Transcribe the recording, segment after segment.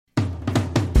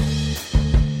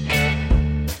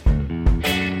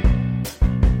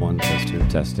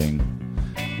Testing.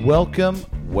 Welcome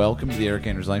to the Erik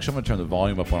Show. I'm going to turn the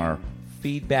volume up on our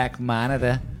feedback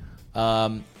monitor.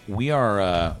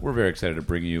 We're very excited to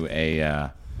bring you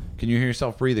a. Can you hear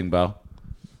yourself breathing, Beau?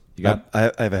 You got? I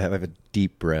have a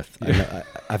deep breath.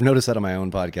 I've noticed that on my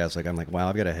own podcast. I'm like, wow,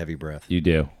 I've got a heavy breath. You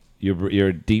do. You're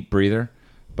a deep breather,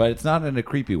 but it's not in a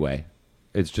creepy way.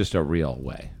 It's just a real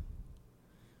way.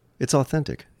 It's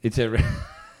authentic. It's a.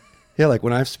 Yeah, like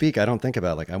when I speak, I don't think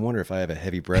about I wonder if I have a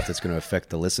heavy breath that's going to affect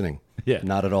the listening. Yeah.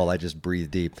 Not at all. I just breathe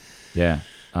deep. Yeah.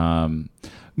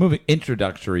 Moving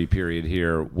introductory period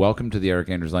here. Welcome to the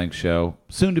Erik Show,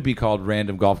 soon to be called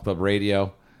Random Golf Club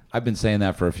Radio. I've been saying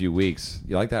that for a few weeks.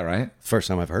 You like that, right? First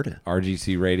time I've heard it.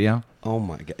 RGC Radio. Oh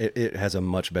my god, it has a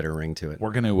much better ring to it.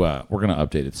 We're gonna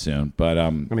update it soon, but I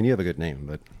mean, you have a good name,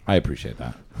 but I appreciate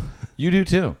that. You do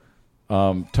too.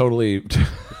 Totally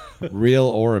real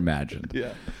or imagined.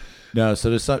 Yeah. No,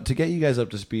 so to get you guys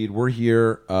up to speed, we're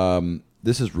here.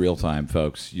 This is real time,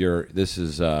 folks. This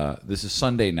is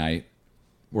Sunday night.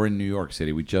 We're in New York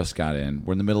City. We just got in.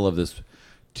 We're in the middle of this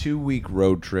 2-week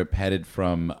road trip headed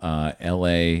from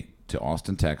L.A. to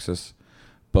Austin, Texas.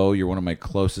 Beau, you're one of my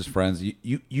closest friends.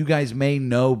 You guys may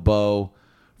know Beau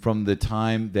from the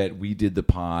time that we did the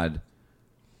pod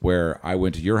where I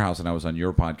went to your house and I was on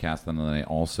your podcast, and then I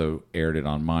also aired it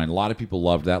on mine. A lot of people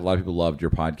loved that. A lot of people loved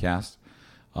your podcast.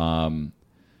 And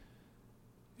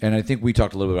I think we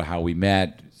talked a little bit about how we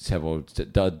met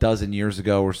a dozen years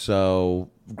ago or so.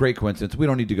 Great coincidence. We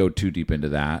don't need to go too deep into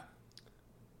that.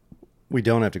 We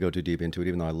don't have to go too deep into it,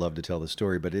 even though I love to tell the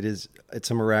story, but it's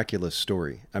a miraculous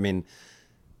story. I mean,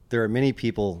 there are many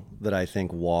people that I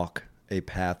think walk a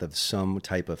path of some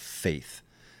type of faith.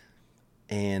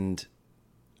 And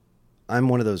I'm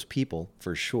one of those people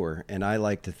for sure. And I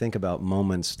like to think about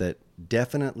moments that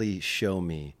definitely show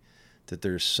me that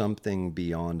there's something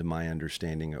beyond my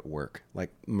understanding at work. Like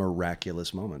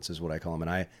miraculous moments is what I call them.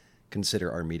 And I consider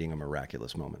our meeting a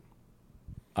miraculous moment.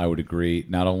 I would agree,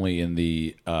 not only in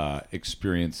the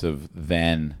experience of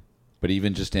then, but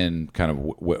even just in kind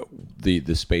of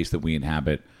the space that we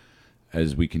inhabit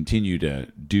as we continue to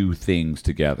do things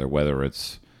together, whether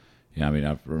it's, I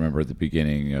remember at the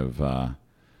beginning of,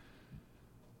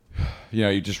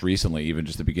 just recently, even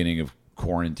just the beginning of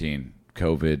quarantine,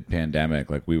 COVID pandemic,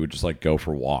 we would just go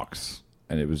for walks,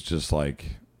 and it was just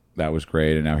that was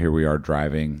great. And now here we are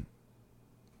driving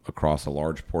across a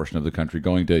large portion of the country,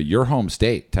 going to your home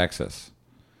state, Texas.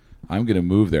 I'm going to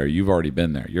move there. You've already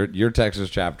been there. Your Texas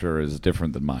chapter is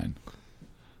different than mine.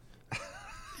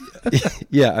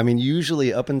 Yeah, I mean,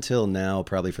 usually up until now,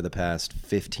 probably for the past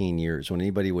 15 years, when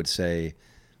anybody would say,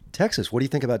 Texas, what do you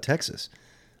think about Texas?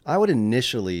 I would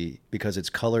initially, because it's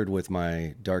colored with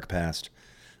my dark past,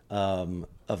 I've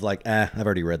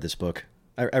already read this book.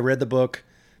 I read the book.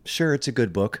 Sure, it's a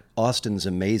good book. Austin's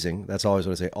amazing. That's always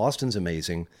what I say. Austin's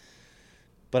amazing.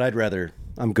 But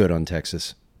I'm good on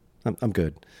Texas. I'm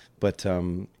good. But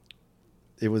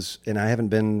it was, and I haven't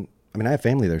been, I have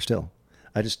family there still.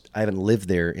 I haven't lived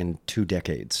there in 2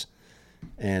 decades.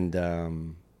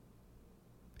 And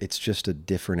it's just a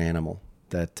different animal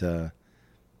that,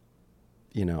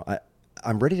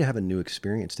 I'm ready to have a new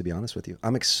experience, to be honest with you.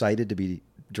 I'm excited to be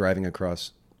driving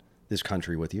across this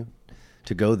country with you,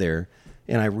 to go there.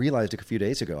 And I realized a few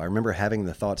days ago, I remember having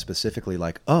the thought specifically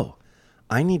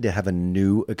I need to have a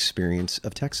new experience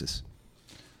of Texas.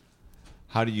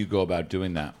 How do you go about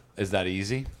doing that? Is that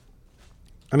easy?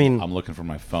 I mean, I'm looking for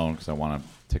my phone because I want to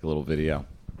take a little video.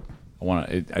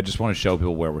 I just want to show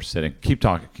people where we're sitting. Keep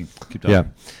talking. Keep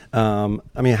talking. Yeah.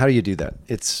 How do you do that?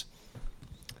 It's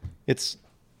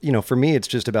for me, it's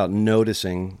just about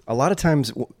noticing. A lot of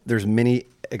times there's many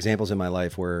examples in my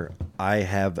life where I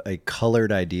have a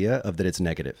colored idea of that it's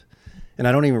negative. And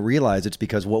I don't even realize it's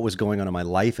because what was going on in my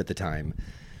life at the time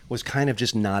was kind of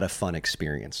just not a fun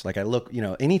experience.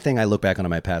 Anything I look back on in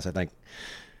my past, I think,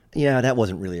 yeah, that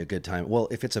wasn't really a good time. Well,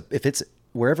 if it's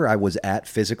wherever I was at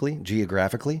physically,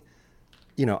 geographically,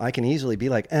 I can easily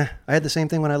be I had the same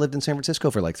thing when I lived in San Francisco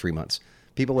for 3 months.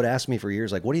 People would ask me for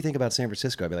years, what do you think about San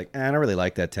Francisco? I'd be I don't really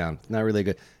like that town. Not really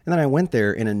good. And then I went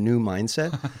there in a new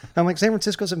mindset. I'm San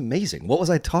Francisco's amazing. What was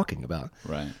I talking about?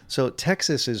 Right. So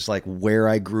Texas is where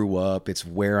I grew up. It's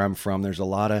where I'm from. There's a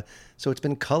lot of, so it's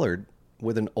been colored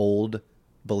with an old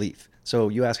belief. So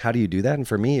you ask, how do you do that? And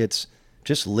for me, it's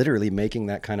just literally making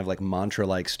that kind of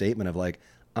mantra-like statement of I'm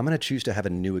going to choose to have a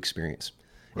new experience.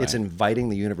 Right. It's inviting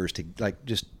the universe to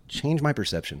just change my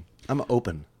perception. I'm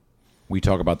open. We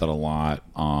talk about that a lot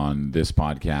on this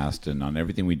podcast and on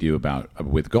everything we do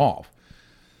with golf.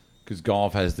 Because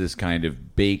golf has this kind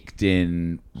of baked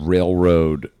in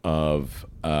railroad of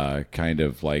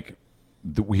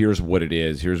here's what it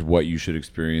is. Here's what you should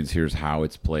experience. Here's how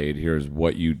it's played. Here's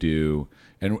what you do.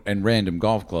 And Random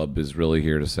Golf Club is really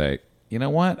here to say, you know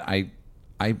what? I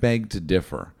beg to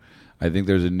differ. I think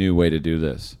there's a new way to do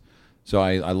this. So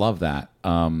I love that.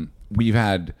 We've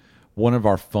had one of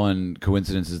our fun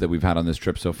coincidences that we've had on this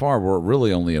trip so far. We're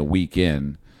really only a week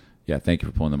in. Yeah, thank you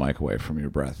for pulling the mic away from your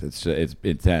breath. It's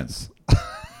intense.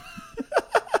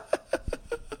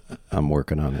 I'm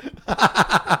working on it.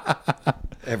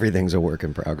 Everything's a work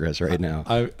in progress right now.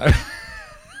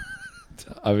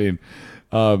 I mean,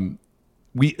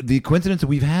 the coincidence that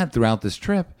we've had throughout this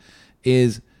trip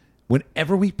is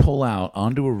whenever we pull out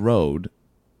onto a road,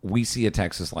 we see a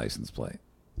Texas license plate.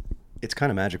 It's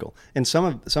kind of magical. And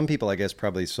some people, I guess,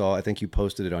 probably saw, I think you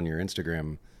posted it on your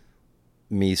Instagram,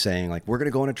 me saying, like, we're going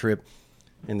to go on a trip,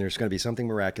 and there's going to be something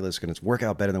miraculous, going to work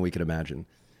out better than we could imagine.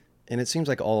 And it seems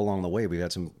like all along the way, we've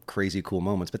had some crazy cool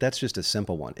moments, but that's just a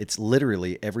simple one. It's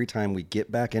literally every time we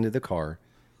get back into the car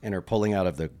and are pulling out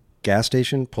of the gas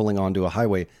station, pulling onto a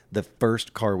highway, the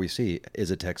first car we see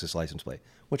is a Texas license plate,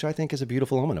 which I think is a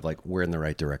beautiful moment of, like, we're in the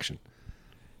right direction.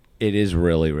 It is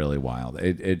really, really wild.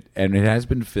 It has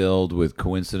been filled with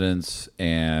coincidence,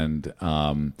 and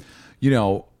I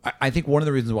think one of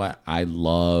the reasons why I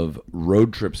love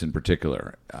road trips in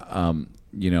particular,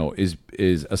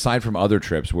 is aside from other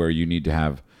trips where you need to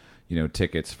have,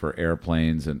 tickets for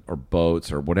airplanes or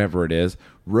boats or whatever it is,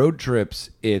 road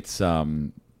trips, it's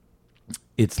like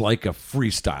a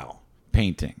freestyle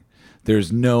painting.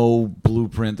 There's no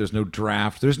blueprint, there's no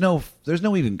draft, there's no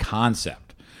even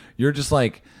concept. You're just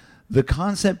like, the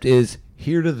concept is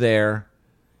here to there,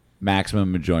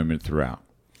 maximum enjoyment throughout.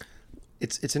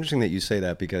 It's interesting that you say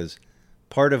that, because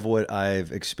part of what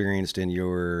I've experienced in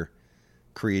your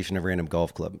creation of Random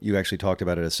Golf Club, you actually talked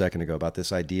about it a second ago, about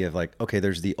this idea of, like, okay,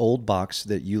 there's the old box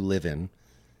that you live in,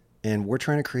 and we're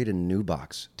trying to create a new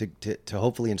box to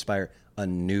hopefully inspire a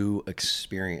new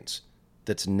experience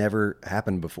that's never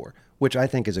happened before, which I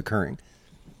think is occurring.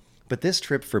 But this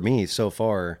trip for me so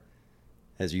far,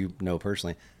 as you know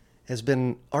personally, has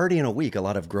been already in a week, a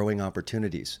lot of growing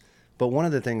opportunities. But one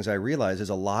of the things I realized is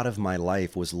a lot of my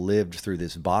life was lived through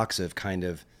this box of kind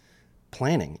of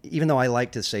planning, even though I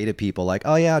like to say to people, like,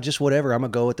 oh yeah, just whatever, I'm a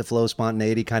go with the flow,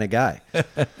 spontaneity kind of guy.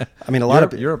 I mean,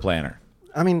 you're a planner.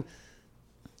 I mean,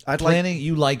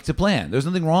 You like to plan. There's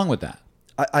nothing wrong with that.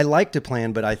 I like to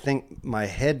plan, but I think my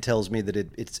head tells me that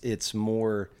it's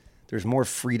more, there's more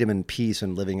freedom and peace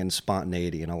in living in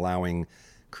spontaneity and allowing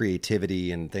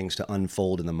creativity and things to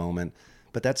unfold in the moment.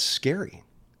 But that's scary.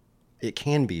 It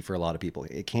can be for a lot of people.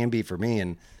 It can be for me.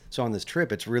 And so on this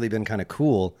trip, it's really been kind of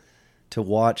cool to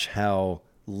watch how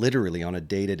literally on a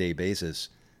day-to-day basis,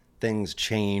 things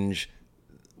change.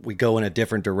 We go in a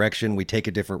different direction. We take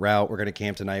a different route. We're going to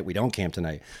camp tonight. We don't camp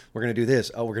tonight. We're going to do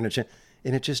this. Oh, we're going to change.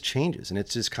 And it just changes. And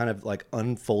it's just kind of like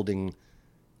unfolding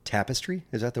tapestry.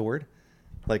 Is that the word?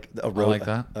 Like a road, I like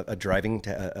that. A driving,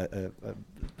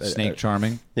 Snake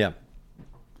charming. Yeah.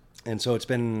 And so it's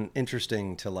been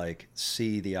interesting to, like,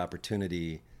 see the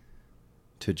opportunity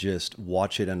to just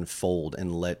watch it unfold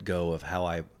and let go of how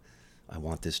I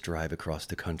want this drive across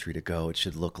the country to go. It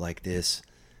should look like this.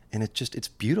 And it's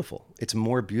beautiful. It's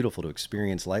more beautiful to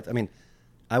experience life. I mean,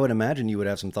 I would imagine you would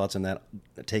have some thoughts on that,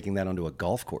 taking that onto a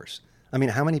golf course. I mean,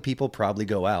 how many people probably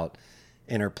go out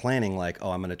and are planning, like,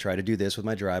 oh, I'm going to try to do this with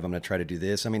my drive. I'm going to try to do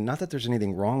this. I mean, not that there's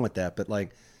anything wrong with that, but,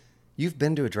 like, you've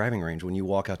been to a driving range when you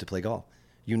walk out to play golf.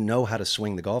 You know how to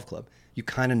swing the golf club. You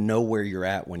kind of know where you're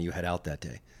at when you head out that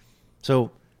day.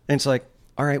 So, and it's like,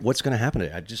 all right, what's going to happen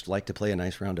today? I'd just like to play a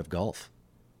nice round of golf.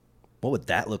 What would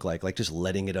that look like? Like, just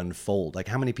letting it unfold. Like,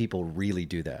 how many people really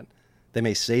do that? They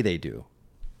may say they do,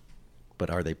 but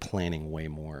are they planning way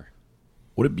more?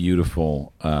 What a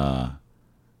beautiful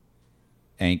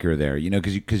anchor there.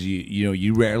 Because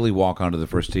you rarely walk onto the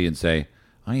first tee and say,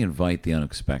 I invite the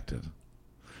unexpected.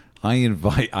 I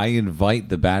invite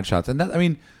the bad shots. And that, I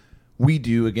mean, we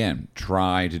do, again,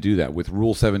 try to do that. With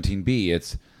Rule 17B,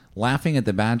 it's laughing at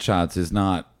the bad shots is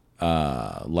not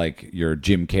like your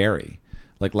Jim Carrey.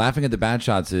 Like, laughing at the bad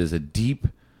shots is a deep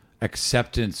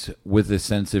acceptance with a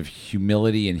sense of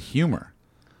humility and humor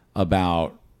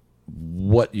about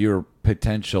what your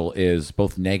potential is,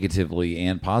 both negatively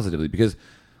and positively. Because,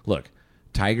 look,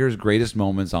 Tiger's greatest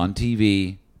moments on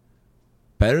TV,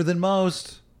 better than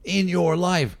most in your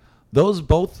life, those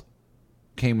both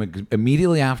came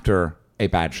immediately after a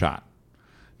bad shot.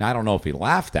 Now, I don't know if he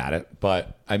laughed at it,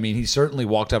 but, I mean, he certainly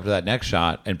walked up to that next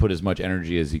shot and put as much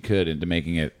energy as he could into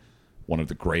making it one of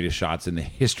the greatest shots in the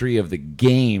history of the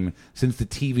game since the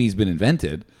TV's been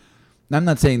invented. And I'm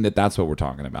not saying that that's what we're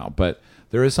talking about, but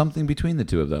there is something between the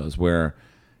two of those where,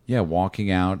 yeah, walking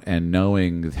out and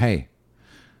knowing, hey,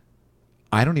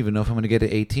 I don't even know if I'm going to get to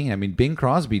 18. I mean, Bing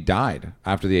Crosby died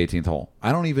after the 18th hole.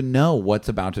 I don't even know what's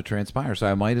about to transpire, so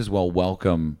I might as well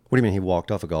welcome. What do you mean he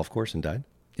walked off a golf course and died?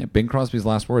 Yeah, Bing Crosby's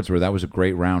last words were, "That was a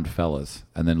great round, fellas,"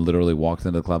 and then literally walked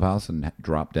into the clubhouse and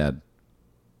dropped dead.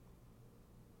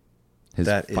 His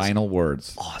final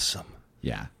words. Awesome.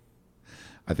 Yeah.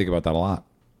 I think about that a lot.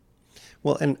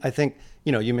 Well, and I think,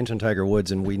 you mentioned Tiger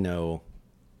Woods, and we know,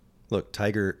 look,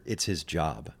 Tiger, it's his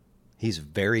job. He's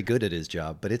very good at his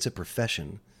job, but it's a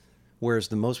profession. Whereas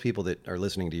the most people that are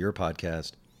listening to your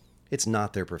podcast, it's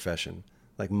not their profession.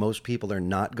 Like, most people are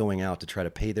not going out to try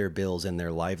to pay their bills and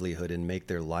their livelihood and make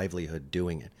their livelihood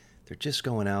doing it. They're just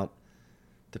going out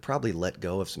to probably let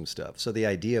go of some stuff. So the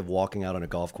idea of walking out on a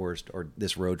golf course or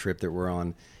this road trip that we're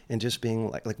on and just being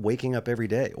like waking up every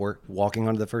day or walking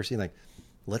onto the first tee, like,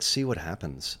 let's see what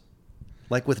happens.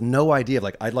 Like, with no idea of,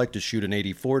 like, I'd like to shoot an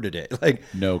 84 today. Like,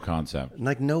 no concept.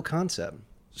 Like, no concept.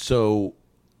 So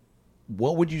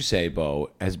what would you say,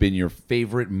 Beau, has been your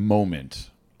favorite moment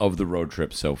of the road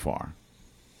trip so far?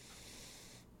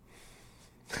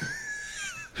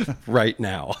 Right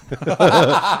now.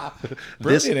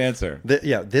 Brilliant answer.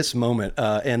 This moment.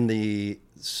 And the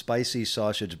spicy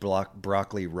sausage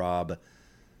broccoli Rob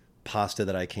pasta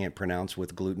that I can't pronounce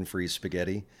with gluten-free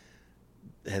spaghetti.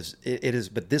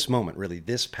 But this moment, really,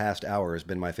 this past hour has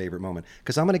been my favorite moment.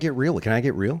 Because I'm going to get real. Can I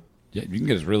get real? Yeah, you can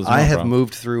get as real as you want, I have bro.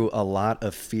 moved through a lot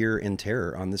of fear and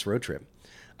terror on this road trip.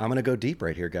 I'm going to go deep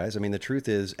right here, guys. I mean, the truth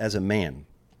is, as a man,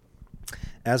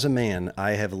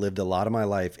 I have lived a lot of my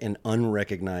life in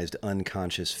unrecognized,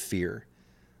 unconscious fear.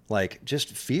 Like, just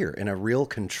fear in a real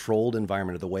controlled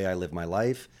environment of the way I live my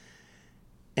life.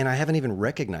 And I haven't even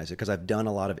recognized it because I've done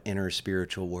a lot of inner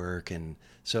spiritual work. And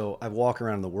so I walk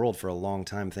around the world for a long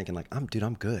time thinking, like, I'm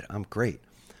good. I'm great.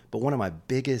 But one of my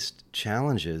biggest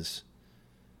challenges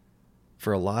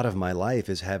for a lot of my life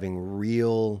is having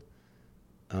real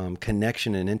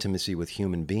connection and intimacy with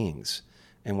human beings.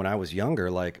 And when I was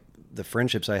younger, like, the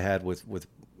friendships I had with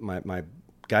my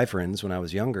guy friends when I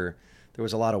was younger, there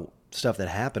was a lot of stuff that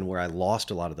happened where I lost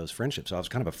a lot of those friendships. So I was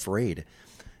kind of afraid.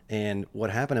 And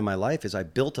what happened in my life is I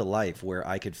built a life where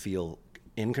I could feel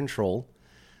in control.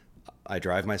 I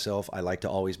drive myself. I like to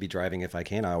always be driving if I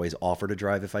can. I always offer to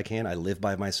drive if I can. I live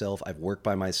by myself. I've worked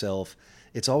by myself.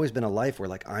 It's always been a life where,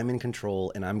 like, I'm in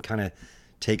control and I'm kind of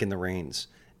taking the reins.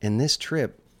 And this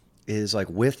trip is like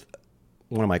with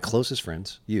one of my closest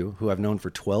friends, you, who I've known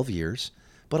for 12 years.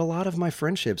 But a lot of my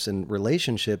friendships and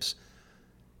relationships,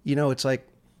 it's like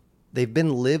they've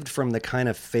been lived from the kind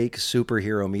of fake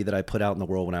superhero me that I put out in the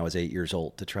world when I was 8 years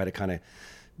old to try to kind of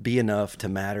be enough to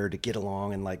matter, to get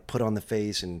along and, like, put on the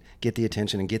face and get the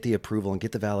attention and get the approval and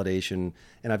get the validation.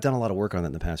 And I've done a lot of work on that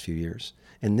in the past few years.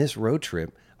 And this road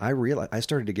trip, I realized I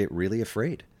started to get really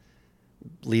afraid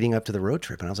leading up to the road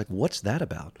trip. And I was like, what's that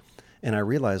about? And I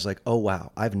realized, like, oh,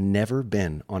 wow, I've never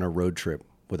been on a road trip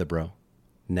with a bro.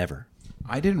 Never.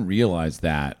 I didn't realize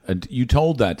that. You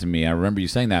told that to me. I remember you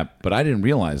saying that, but I didn't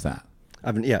realize that.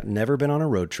 I've never been on a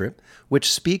road trip,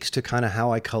 which speaks to kind of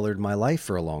how I colored my life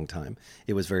for a long time.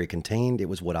 It was very contained. It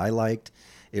was what I liked.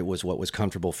 It was what was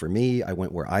comfortable for me. I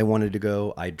went where I wanted to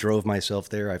go. I drove myself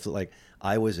there. I felt like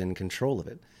I was in control of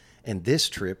it. And this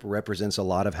trip represents a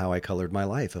lot of how I colored my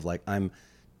life, of, like, I'm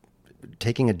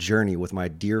taking a journey with my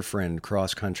dear friend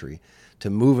cross country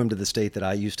to move him to the state that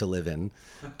I used to live in.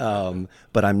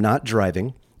 But I'm not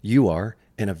driving. You are,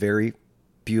 in a very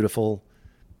beautiful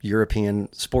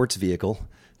European sports vehicle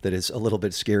that is a little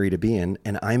bit scary to be in,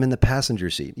 and I'm in the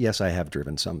passenger seat. Yes, I have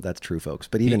driven some. That's true, folks.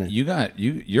 But even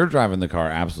you're driving the car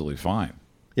absolutely fine.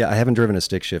 Yeah, I haven't driven a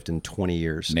stick shift in 20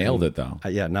 years. Nailed it, though.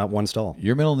 Not one stall.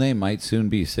 Your middle name might soon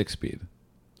be 6-Speed.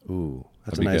 Ooh,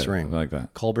 that's a nice ring. I like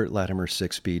that. Colbert Latimer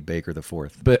 6-Speed Baker the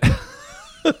Fourth. But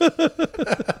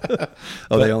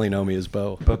they only know me as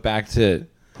Beau. But back to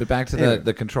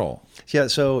the control. Yeah,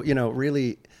 so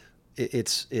really, it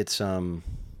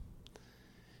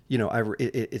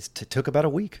took about a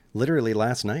week, literally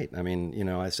last night. I mean,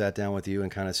 I sat down with you and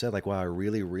kind of said, like, wow, I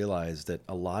really realized that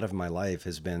a lot of my life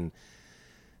has been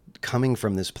coming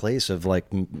from this place of,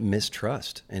 like,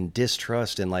 mistrust and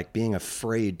distrust and, like, being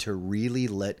afraid to really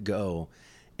let go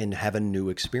and have a new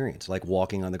experience, like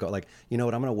walking on the go. Like, you know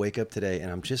what, I'm going to wake up today and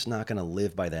I'm just not going to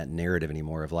live by that narrative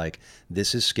anymore of, like,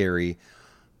 this is scary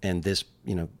and this,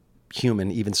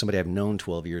 human, even somebody I've known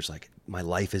 12 years, like, my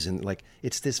life isn't, like,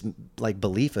 it's this, like,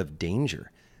 belief of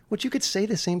danger, which you could say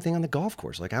the same thing on the golf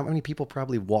course. Like, how many people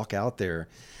probably walk out there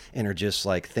and are just,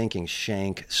 like, thinking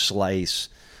shank, slice,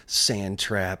 sand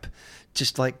trap,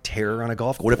 just, like, terror on a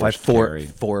golf course. What if I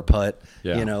four putt,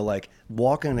 like,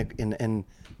 walking and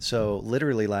so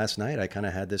literally last night I kind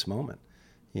of had this moment,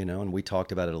 And we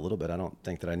talked about it a little bit. I don't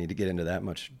think that I need to get into that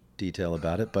much detail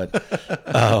about it, but,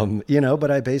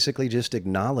 but I basically just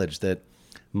acknowledge that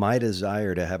my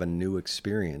desire to have a new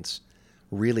experience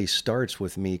really starts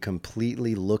with me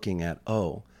completely looking at,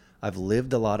 I've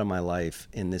lived a lot of my life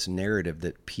in this narrative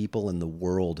that people in the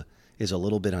world is a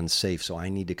little bit unsafe, so I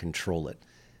need to control it.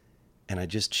 And I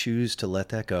just choose to let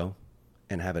that go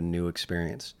and have a new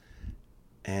experience.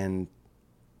 And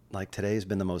like today has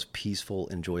been the most peaceful,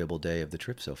 enjoyable day of the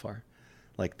trip so far.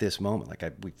 Like this moment,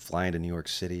 we fly into New York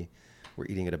City, we're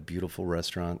eating at a beautiful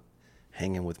restaurant,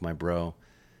 hanging with my bro,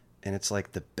 and it's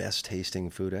like the best tasting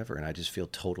food ever, and I just feel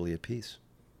totally at peace.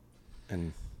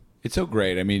 And it's so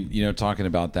great. I mean, talking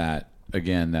about that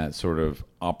again, that sort of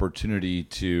opportunity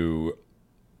to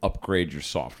upgrade your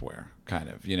software, kind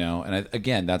of,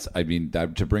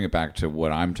 and to bring it back to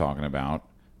what I'm talking about,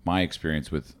 my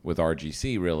experience with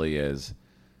RGC really is,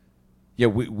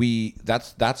 we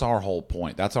that's our whole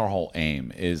point. That's our whole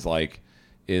aim is like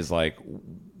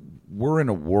we're in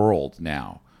a world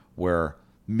now where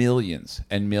millions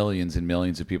and millions and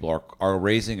millions of people are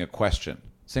raising a question,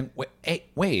 saying,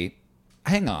 wait,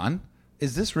 hang on,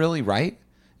 is this really right?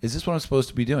 Is this what I'm supposed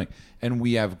to be doing? And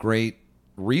we have great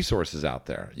resources out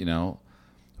there,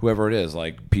 whoever it is,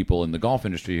 like people in the golf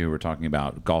industry who are talking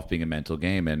about golf being a mental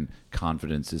game, and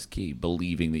confidence is key.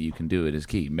 Believing that you can do it is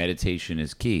key. Meditation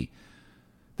is key.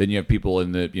 Then you have people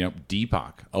in the,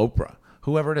 Deepak, Oprah,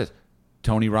 whoever it is,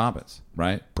 Tony Robbins,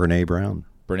 right? Brene Brown,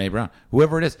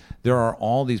 whoever it is. There are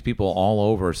all these people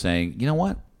all over saying, you know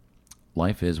what?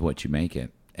 Life is what you make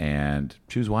it, and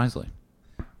choose wisely.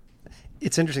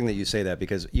 It's interesting that you say that,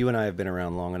 because you and I have been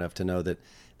around long enough to know that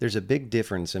there's a big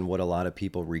difference in what a lot of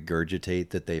people regurgitate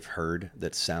that they've heard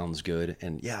that sounds good.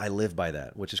 And I live by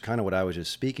that, which is kind of what I was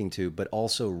just speaking to, but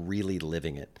also really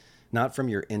living it. Not from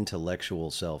your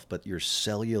intellectual self, but your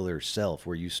cellular self,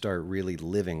 where you start really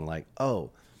living like,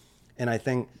 and I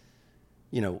think,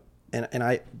 and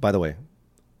I, by the way,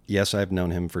 yes, I've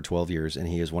known him for 12 years and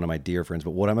he is one of my dear friends,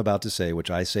 but what I'm about to say, which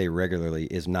I say regularly,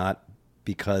 is not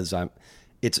because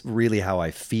it's really how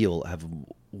I feel of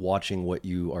watching what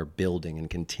you are building and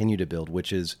continue to build,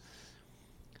 which is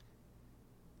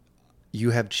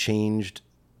you have changed,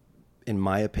 in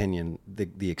my opinion,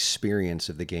 the experience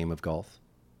of the game of golf,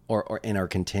 or and are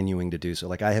continuing to do so.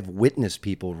 Like, I have witnessed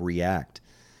people react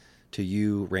to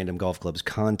you, Random Golf Club's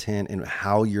content, and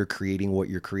how you're creating what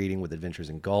you're creating with Adventures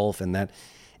in Golf, and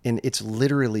it's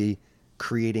literally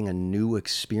creating a new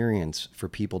experience for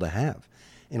people to have.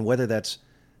 And whether that's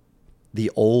the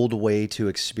old way to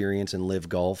experience and live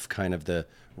golf, kind of the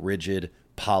rigid,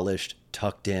 polished,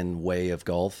 tucked in way of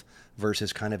golf,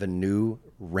 versus kind of a new,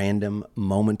 random,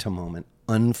 moment to moment,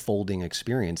 unfolding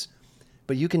experience.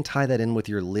 But you can tie that in with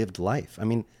your lived life. I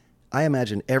mean, I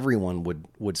imagine everyone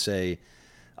would say,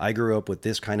 I grew up with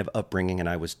this kind of upbringing and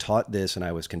I was taught this and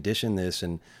I was conditioned this.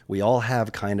 And we all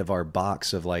have kind of our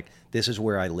box of like, this is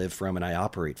where I live from and I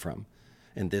operate from.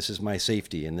 And this is my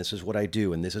safety and this is what I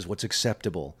do and this is what's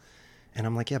acceptable. And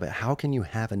I'm like, but how can you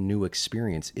have a new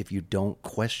experience if you don't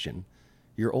question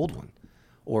your old one?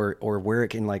 Or where it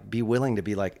can like be willing to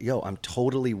be like, I'm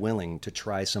totally willing to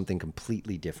try something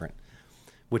completely different,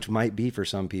 which might be for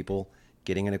some people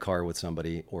getting in a car with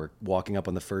somebody or walking up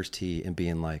on the first tee and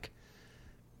being like,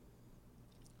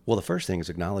 well, the first thing is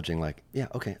acknowledging like,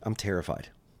 okay, I'm terrified,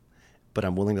 but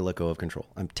I'm willing to let go of control.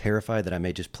 I'm terrified that I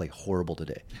may just play horrible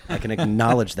today. I can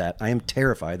acknowledge that. I am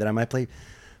terrified that I might play,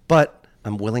 but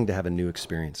I'm willing to have a new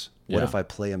experience. What if I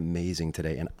play amazing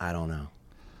today and I don't know?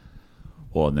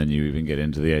 Well, and then you even get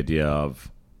into the idea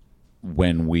of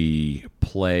when we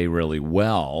play really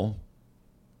well,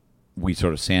 we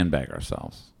sort of sandbag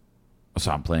ourselves.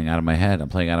 So I'm playing out of my head.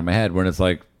 When it's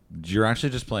like, you're actually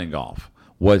just playing golf.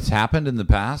 What's happened in the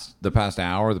past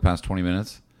hour, the past 20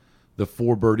 minutes, the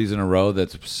 4 birdies in a row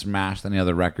that's smashed any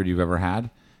other record you've ever had,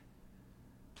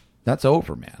 that's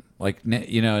over, man. Like,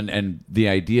 and the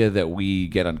idea that we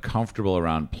get uncomfortable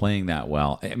around playing that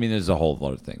well, I mean, there's a whole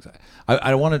lot of things.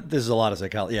 I don't want to... There's a lot of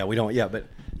psychology. Yeah, we don't... Yeah, but...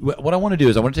 What I want to do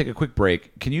is I want to take a quick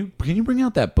break. Can you bring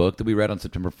out that book that we read on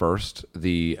September 1st?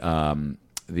 The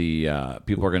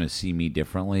people are going to see me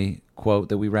differently quote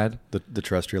that we read. The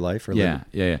Trust Your Life? Or yeah.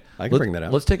 I can bring that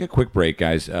out. Let's take a quick break,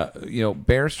 guys.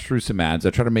 Bear us through some ads.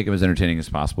 I try to make them as entertaining as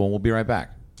possible, and we'll be right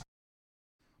back.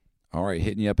 All right,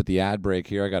 hitting you up at the ad break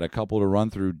here. I got a couple to run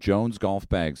through. Jones golf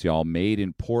bags, y'all, made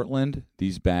in Portland.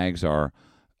 These bags are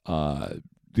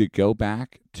they go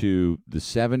back to the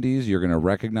 70s. You're going to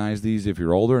recognize these if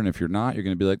you're older, and if you're not, you're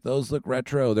going to be like, those look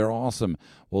retro. They're awesome.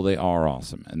 Well, they are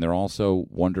awesome, and they're also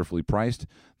wonderfully priced.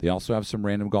 They also have some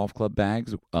Random Golf Club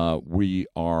bags. We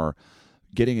are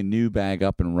getting a new bag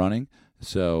up and running,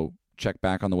 so check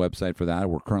back on the website for that.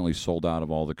 We're currently sold out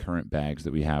of all the current bags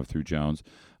that we have through Jones.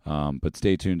 But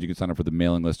stay tuned. You can sign up for the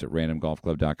mailing list at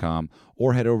randomgolfclub.com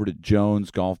or head over to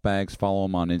Jones Golf Bags. Follow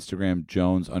them on Instagram,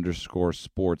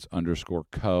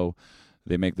 Jones_sports_co.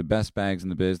 They make the best bags in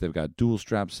the biz. They've got dual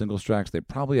straps, single straps. They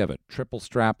probably have a triple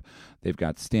strap. They've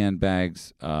got stand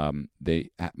bags. One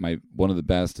of the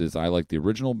best is I like the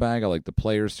original bag. I like the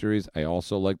Players Series. I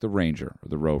also like the Ranger or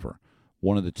the Rover.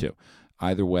 One of the two.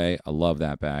 Either way, I love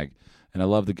that bag. And I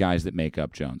love the guys that make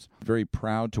up Jones. Very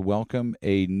proud to welcome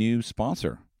a new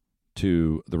sponsor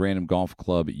to the Random Golf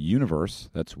Club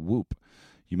universe. That's Whoop.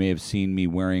 You may have seen me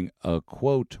wearing a,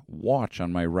 quote, watch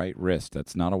on my right wrist.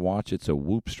 That's not a watch. It's a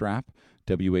Whoop strap,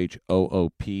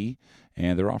 WHOOP.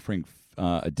 And they're offering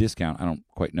a discount. I don't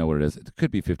quite know what it is. It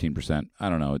could be 15%. I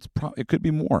don't know. It could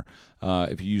be more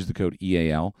if you use the code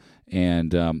EAL.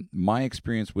 And my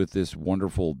experience with this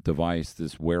wonderful device,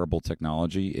 this wearable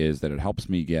technology, is that it helps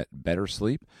me get better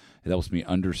sleep. It helps me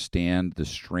understand the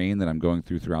strain that I'm going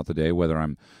throughout the day, whether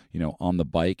I'm, on the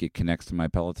bike, it connects to my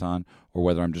Peloton, or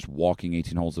whether I'm just walking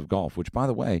 18 holes of golf, which, by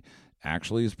the way,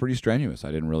 actually is pretty strenuous.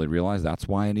 I didn't really realize that's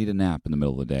why I need a nap in the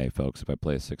middle of the day, folks, if I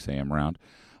play a 6 a.m. round.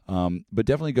 But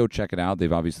definitely go check it out.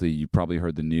 You probably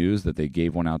heard the news that they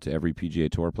gave one out to every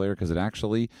PGA Tour player because it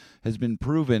actually has been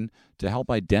proven to help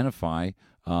identify,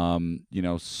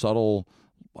 subtle,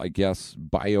 I guess,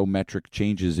 biometric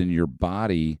changes in your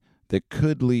body that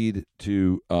could lead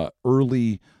to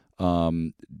early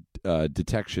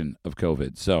detection of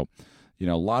COVID. So,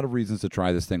 a lot of reasons to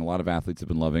try this thing. A lot of athletes have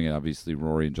been loving it, obviously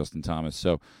Rory and Justin Thomas.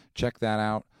 So check that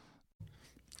out.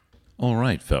 All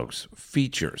right, folks.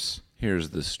 Features.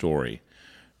 Here's the story.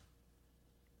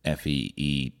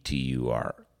 FEETURES.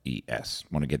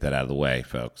 Want to get that out of the way,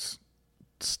 folks.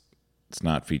 It's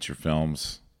not feature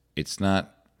films. It's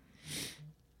not,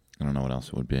 I don't know what else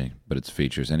it would be, but it's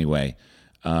features. Anyway,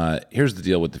 here's the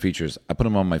deal with the features. I put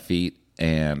them on my feet,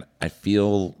 and I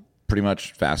feel pretty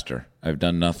much faster. I've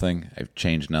done nothing. I've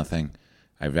changed nothing.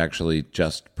 I've actually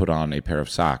just put on a pair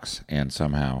of socks, and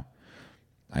somehow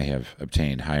I have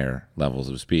obtained higher levels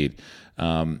of speed.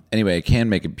 Anyway, it can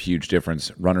make a huge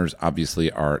difference. Runners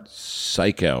obviously are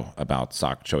psycho about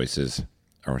sock choices,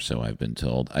 or so I've been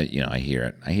told. I hear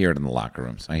it. I hear it in the locker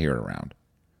rooms. I hear it around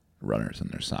runners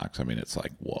and their socks. I mean, it's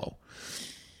like, whoa.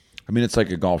 I mean, it's like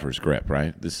a golfer's grip,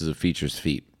 right? This is a features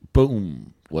feet.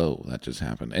 Boom. Whoa, that just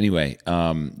happened. Anyway,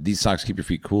 these socks keep your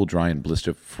feet cool, dry, and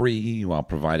blister-free while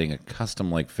providing a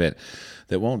custom-like fit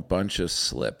that won't bunch or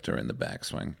slip during the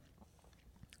backswing.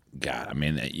 God, I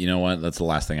mean, you know what? That's the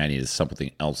last thing I need is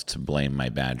something else to blame my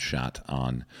bad shot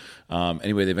on.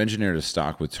 Anyway, they've engineered a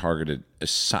sock with a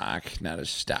sock, not a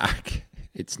stock.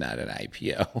 It's not an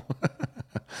IPO.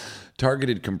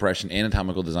 Targeted compression,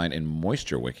 anatomical design, and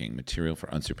moisture wicking material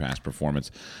for unsurpassed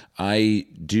performance. I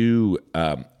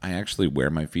actually wear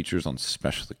my features on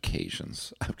special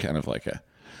occasions. I'm kind of like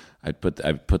I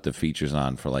put the features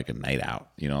on for like a night out.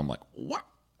 I'm like, what?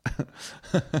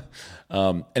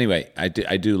 Anyway, I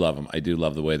do love them. I do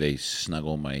love the way they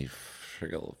snuggle my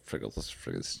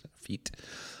friggles feet.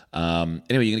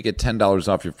 Anyway, you're going to get $10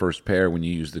 off your first pair when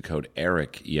you use the code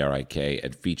ERIK, E-R-I-K,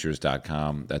 at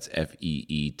features.com. That's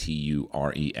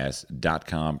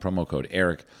FEETURES.com. Promo code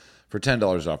ERIK for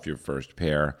 $10 off your first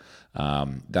pair.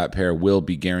 That pair will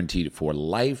be guaranteed for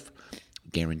life.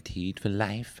 Guaranteed for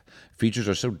life. Features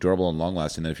are so durable and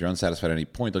long-lasting that if you're unsatisfied at any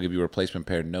point, they'll give you a replacement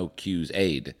pair, no Q's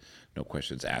aid. No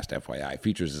questions asked, FYI.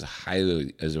 Features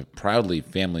is a proudly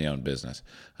family-owned business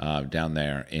down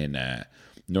there in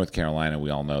North Carolina.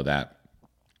 We all know that.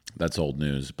 That's old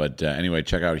news. But anyway,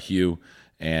 check out Hugh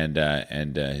and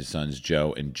his sons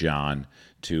Joe and John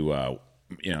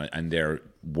and they're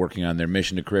working on their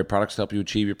mission to create products to help you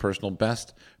achieve your personal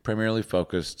best, primarily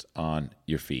focused on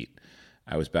your feet.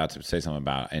 I was about to say something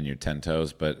about and your 10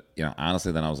 toes, but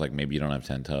honestly, then I was like, maybe you don't have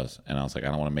 10 toes, and I was like, I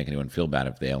don't want to make anyone feel bad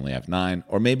if they only have 9,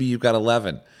 or maybe you've got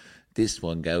 11. This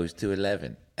one goes to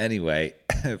 11. Anyway,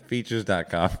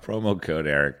 features.com, promo code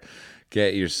ERIK.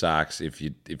 Get your socks. If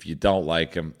you don't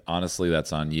like them, honestly,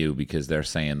 that's on you because they're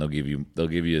saying they'll give you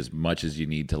as much as you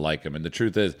need to like them. And the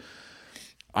truth is,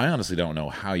 I honestly don't know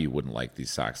how you wouldn't like these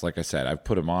socks. Like I said, I've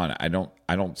put them on. I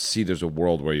don't see there's a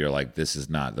world where you're like, this is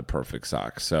not the perfect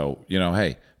sock. So,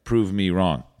 hey, prove me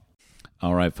wrong.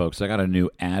 All right, folks, I got a new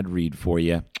ad read for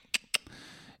you.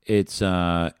 It's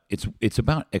about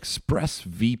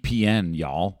ExpressVPN,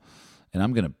 y'all. And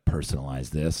I'm going to personalize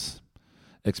this.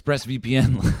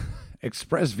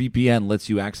 ExpressVPN lets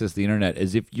you access the internet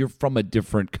as if you're from a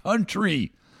different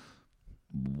country.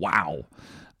 Wow.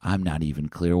 I'm not even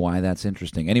clear why that's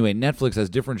interesting. Anyway, Netflix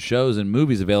has different shows and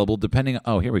movies available depending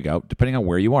on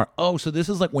where you are. Oh, so this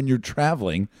is like when you're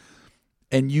traveling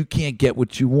and you can't get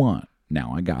what you want.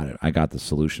 Now I got it. I got the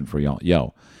solution for y'all.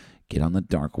 Yo, get on the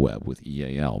dark web with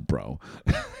EAL, bro.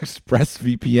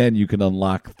 ExpressVPN, you can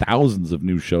unlock thousands of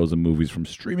new shows and movies from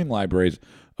streaming libraries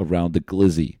around the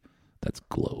glizzy. That's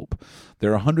globe.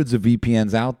 There are hundreds of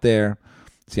VPNs out there.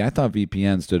 See, I thought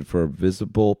VPN stood for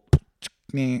visible.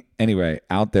 Anyway,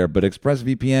 out there. But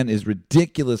ExpressVPN is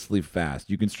ridiculously fast.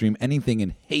 You can stream anything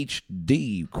in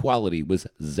HD quality with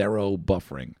zero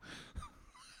buffering.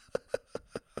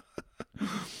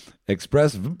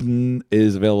 VPN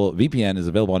is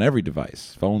available on every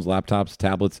device, phones, laptops,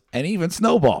 tablets, and even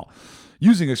Snowball.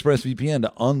 Using ExpressVPN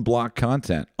to unlock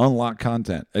content.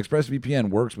 ExpressVPN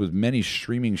works with many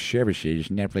streaming services,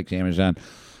 Netflix, Amazon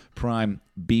Prime,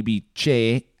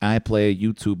 BBC, iPlayer,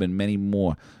 YouTube, and many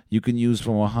more. You can use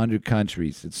from 100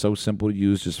 countries. It's so simple to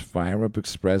use. Just fire up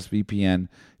ExpressVPN,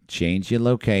 change your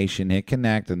location, hit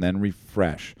connect, and then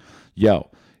refresh. Yo,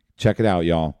 check it out,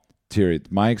 y'all.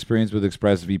 My experience with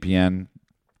ExpressVPN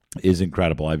is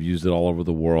incredible. I've used it all over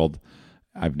the world.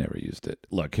 I've never used it.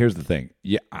 Look, here's the thing.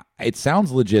 Yeah, it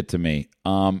sounds legit to me.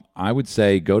 I would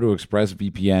say go to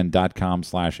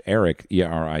expressvpn.com/Erik,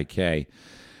 ERIK,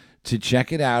 to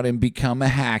check it out and become a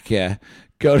hacker.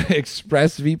 Go to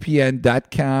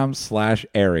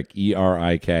expressvpn.com/Erik,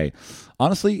 ERIK.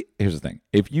 Honestly, here's the thing.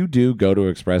 If you do go to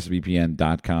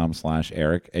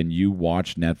expressvpn.com/Erik and you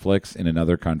watch Netflix in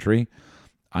another country,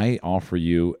 I offer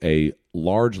you a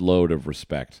large load of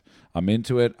respect. I'm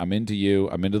into it. I'm into you.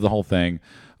 I'm into the whole thing.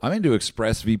 I'm into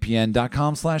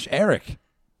expressvpn.com/Erik.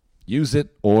 Use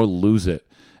it or lose it.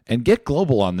 And get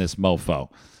global on this mofo.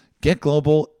 Get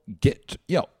global.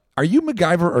 Are you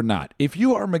MacGyver or not? If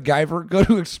you are MacGyver, go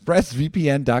to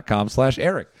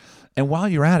expressvpn.com/Erik. And while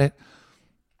you're at it,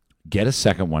 get a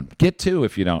second one. Get two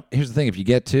if you don't. Here's the thing. If you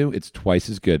get two, it's twice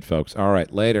as good, folks. All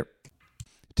right, later.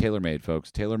 TaylorMade,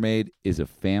 folks. TaylorMade is a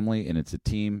family and it's a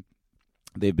team.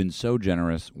 They've been so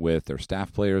generous with their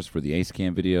staff players for the Ace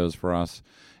Cam videos for us.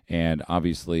 And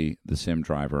obviously, the Sim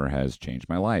Driver has changed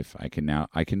my life. I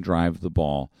can drive the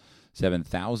ball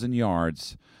 7,000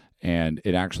 yards, and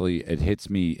it hits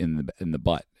me in the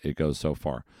butt. It goes so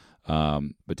far.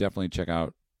 But definitely check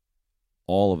out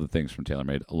all of the things from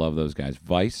TaylorMade. I love those guys.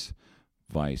 Vice.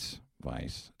 It's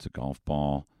a golf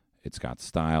ball. It's got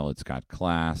style. It's got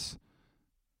class.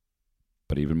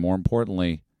 But even more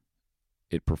importantly,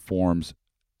 it performs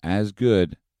as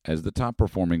good as the top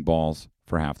performing balls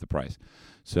for half the price.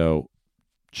 So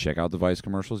check out the Vice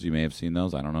commercials. You may have seen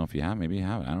those. I don't know if you have. Maybe you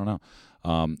haven't. I don't know.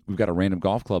 We've got a random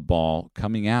golf club ball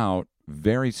coming out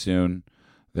very soon.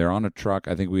 They're on a truck.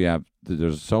 I think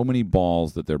there's so many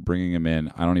balls that they're bringing them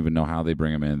in. I don't even know how they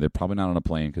bring them in. They're probably not on a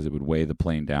plane because it would weigh the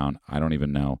plane down. I don't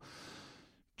even know.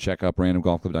 Check out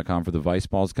randomgolfclub.com for the Vice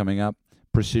balls coming up.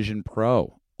 Precision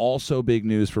Pro. Also big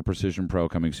news for Precision Pro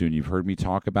coming soon. You've heard me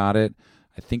talk about it.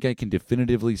 I think I can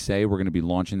definitively say we're going to be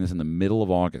launching this in the middle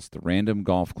of August. The Random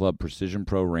Golf Club Precision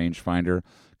Pro rangefinder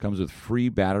comes with free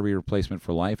battery replacement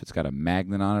for life. It's got a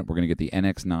magnet on it. We're going to get the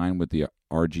NX9 with the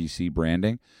RGC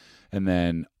branding. And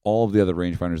then all of the other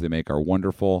rangefinders they make are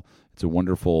wonderful. It's a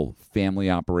wonderful family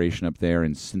operation up there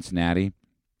in Cincinnati.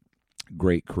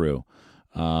 Great crew.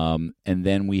 And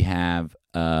then we have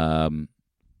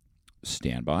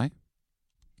Standby.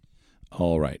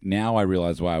 All right. Now I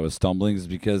realize why I was stumbling is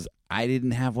because I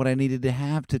didn't have what I needed to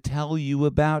have to tell you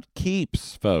about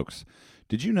Keeps, folks.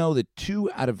 Did you know that 2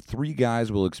 out of 3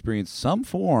 guys will experience some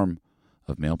form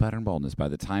of male pattern baldness by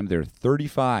the time they're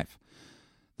 35?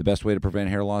 The best way to prevent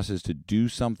hair loss is to do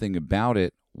something about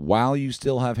it while you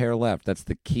still have hair left. That's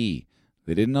the key.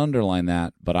 They didn't underline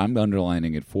that, but I'm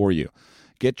underlining it for you.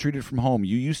 Get treated from home.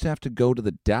 You used to have to go to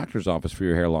the doctor's office for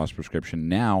your hair loss prescription.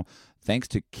 Now, thanks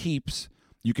to Keeps,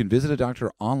 you can visit a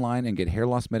doctor online and get hair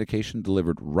loss medication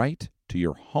delivered right to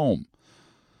your home.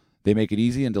 They make it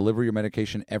easy and deliver your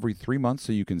medication every 3 months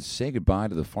so you can say goodbye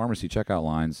to the pharmacy checkout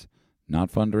lines, not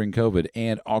fun during COVID,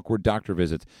 and awkward doctor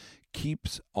visits.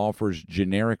 Keeps offers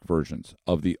generic versions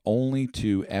of the only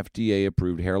 2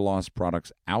 FDA-approved hair loss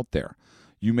products out there.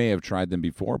 You may have tried them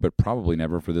before, but probably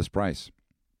never for this price.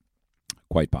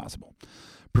 Quite possible.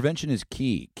 Prevention is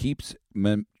key. Keeps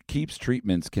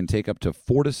treatments can take up to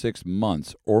 4 to 6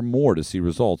 months or more to see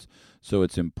results, so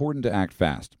it's important to act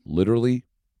fast. Literally,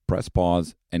 press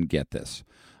pause and get this.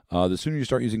 The sooner you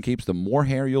start using Keeps, the more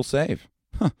hair you'll save.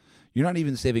 You're not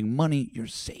even saving money, you're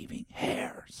saving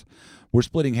hairs. We're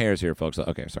splitting hairs here, folks.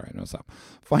 Okay, sorry, no, stop.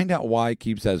 Find out why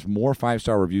Keeps has more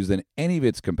 5-star reviews than any of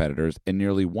its competitors and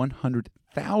nearly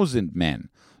 100,000 men.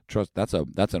 Trust, that's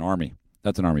an army.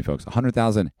 That's an army, folks.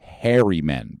 100,000 hairy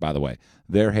men, by the way.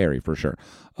 They're hairy for sure.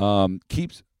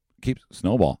 Keeps Keeps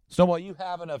Snowball. Snowball, you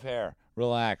have enough hair.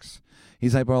 Relax.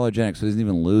 He's hypoallergenic, so he doesn't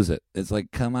even lose it. It's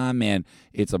like, come on, man.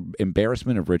 It's an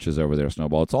embarrassment of riches over there,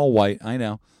 Snowball. It's all white, I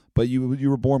know, but you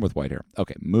were born with white hair.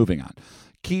 Okay, moving on.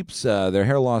 Keeps their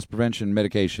hair loss prevention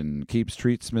medication. Keeps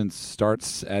treatments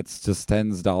starts at just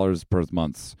 $10 per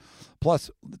month.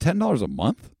 Plus, $10 a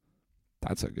month?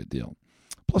 That's a good deal.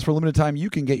 Plus, for a limited time, you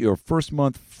can get your first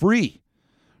month free.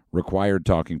 Required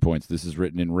talking points. This is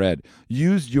written in red.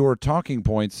 Use your talking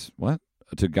points,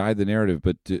 to guide the narrative,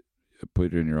 but to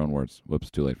put it in your own words.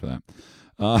 Whoops, too late for that.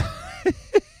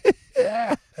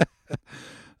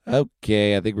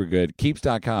 Okay, I think we're good.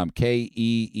 Keeps.com,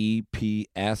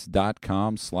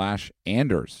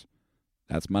 KEEPS.com/Anders.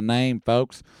 That's my name,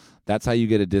 folks. That's how you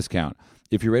get a discount.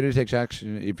 If you're ready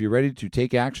to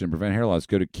take action, and prevent hair loss,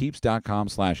 go to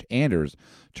Keeps.com/Anders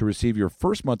to receive your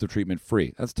first month of treatment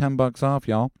free. That's $10 off,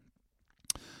 y'all.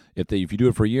 If you do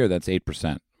it for a year, that's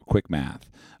 8%. Quick math.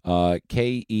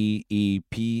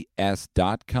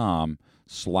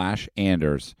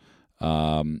 KEEPS.com/Anders.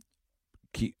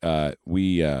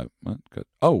 We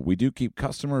do keep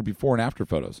customer before and after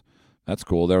photos. That's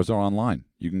cool. Those are online.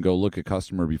 You can go look at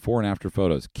customer before and after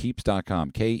photos.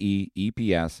 Keeps.com,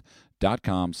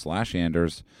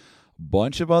 KEEPS.com/Anders.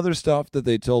 Bunch of other stuff that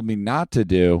they told me not to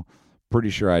do. Pretty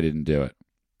sure I didn't do it.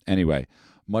 Anyway,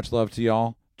 much love to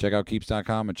y'all. Check out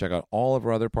Keeps.com and check out all of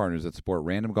our other partners that support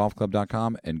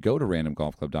RandomGolfClub.com, and go to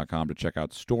RandomGolfClub.com to check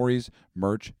out stories,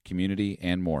 merch, community,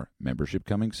 and more. Membership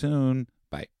coming soon.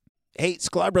 Bye. Hey,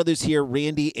 Sklar Brothers here,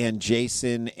 Randy and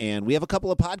Jason, and we have a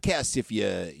couple of podcasts. If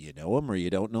you know them or you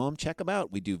don't know them, check them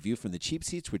out. We do View from the Cheap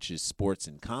Seats, which is sports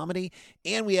and comedy,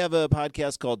 and we have a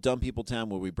podcast called Dumb People Town,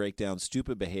 where we break down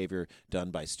stupid behavior done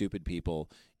by stupid people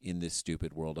in this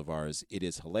stupid world of ours. It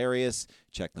is hilarious.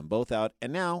 Check them both out,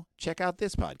 and now check out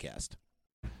this podcast.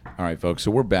 All right, folks.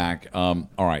 So we're back. All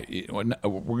right,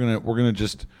 we're gonna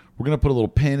put a little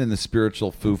pin in the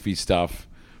spiritual foofy stuff.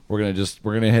 We're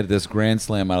gonna hit this grand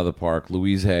slam out of the park.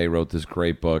 Louise Hay wrote this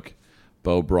great book.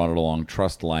 Beau brought it along,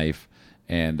 Trust Life,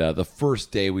 and the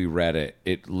first day we read it,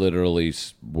 it literally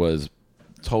was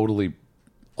totally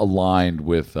aligned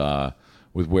with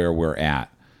where we're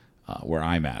at, where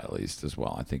I'm at least as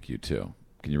well. I think you too.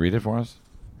 Can you read it for us?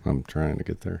 I'm trying to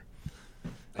get there.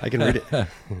 I can read it.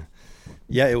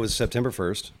 Yeah, it was September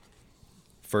 1st,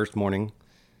 first morning,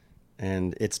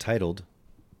 and it's titled,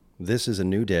 "This is a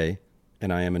New Day,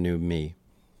 and I am a new me."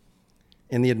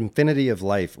 In the infinity of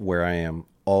life where I am,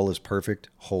 all is perfect,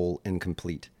 whole, and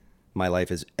complete. My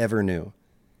life is ever new.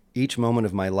 Each moment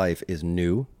of my life is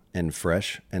new and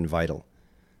fresh and vital.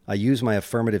 I use my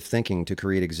affirmative thinking to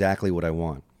create exactly what I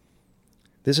want.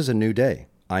 This is a new day.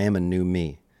 I am a new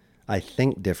me. I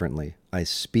think differently. I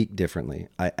speak differently.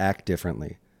 I act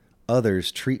differently.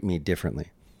 Others treat me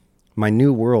differently. My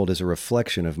new world is a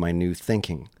reflection of my new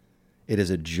thinking. It is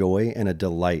a joy and a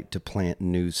delight to plant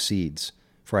new seeds,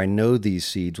 for I know these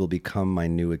seeds will become my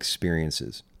new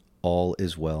experiences. All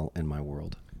is well in my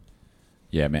world.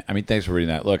 Yeah, man. I mean, thanks for reading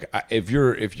that. Look, if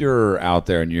you're out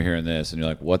there and you're hearing this and you're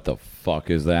like, "What the fuck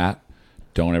is that?"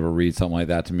 Don't ever read something like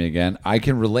that to me again. I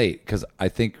can relate, because I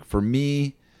think for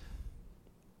me,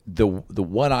 the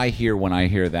what I hear when I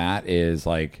hear that is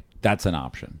like, that's an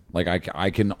option. Like I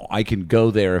can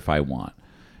go there if I want.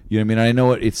 You know what I mean? I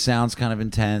know it sounds kind of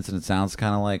intense, and it sounds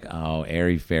kind of like, oh,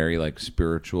 airy-fairy, like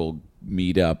spiritual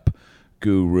meetup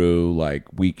guru, like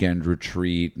weekend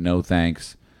retreat, no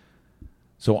thanks.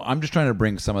 So I'm just trying to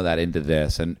bring some of that into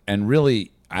this, and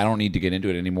really, I don't need to get into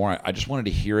it anymore. I just wanted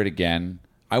to hear it again.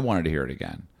 I wanted to hear it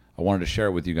again. I wanted to share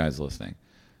it with you guys listening.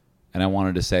 And I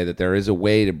wanted to say that there is a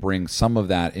way to bring some of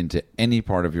that into any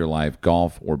part of your life,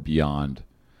 golf or beyond.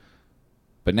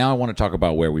 But now I want to talk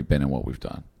about where we've been and what we've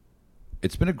done.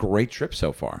 It's been a great trip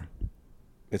so far.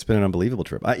 It's been an unbelievable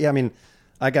trip. I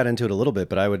got into it a little bit,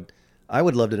 but I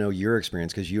would love to know your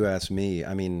experience, because you asked me.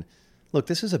 I mean, look,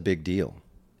 this is a big deal.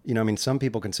 Some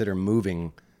people consider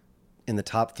moving in the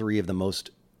top 3 of the most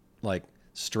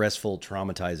stressful,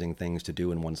 traumatizing things to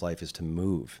do in one's life is to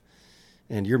move.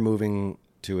 And you're moving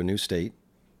to a new state.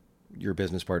 Your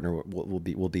business partner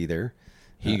will be there.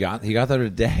 He got there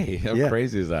today. How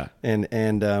crazy is that?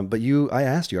 But I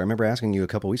asked you. I remember asking you a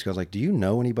couple of weeks ago. I was like, "Do you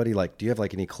know anybody? Do you have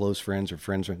any close friends or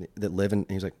friends that live in?"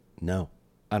 And he's like, "No,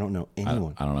 I don't know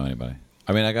anyone. I don't know anybody.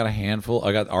 I mean, I got a handful.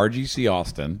 I got RGC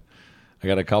Austin. I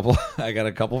got a couple. I got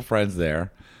a couple friends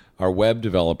there. Our web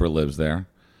developer lives there.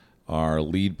 Our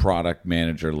lead product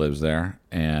manager lives there.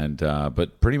 And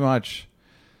but pretty much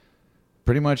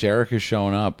Erik is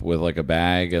showing up with a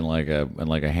bag and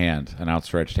a hand, an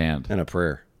outstretched hand, and a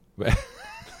prayer.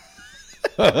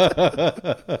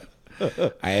 I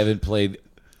haven't played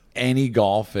any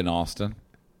golf in Austin.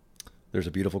 There's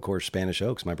a beautiful course, Spanish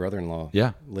Oaks. My brother-in-law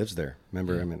lives there.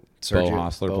 Remember him? And Beau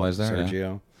Hostler plays there.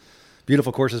 Sergio.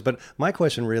 Beautiful courses. But my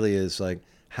question really is like,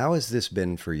 how has this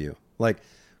been for you? Like,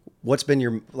 what's been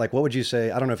your, like, what would you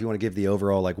say? I don't know if you want to give the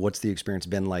overall, like, what's the experience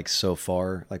been like so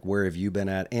far? Like, where have you been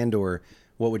at? And or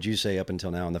what would you say up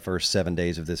until now in the first 7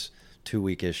 days of this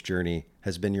 2-week-ish journey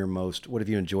has been your most, what have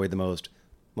you enjoyed the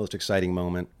most exciting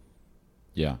moment?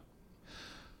 Yeah.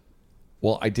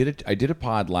 Well, I did a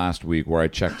pod last week where I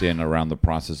checked in around the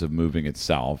process of moving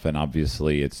itself, and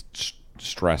obviously it's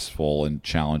stressful and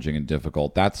challenging and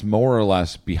difficult. That's more or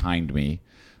less behind me.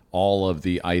 All of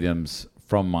the items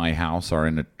from my house are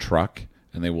in a truck,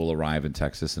 and they will arrive in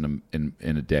Texas in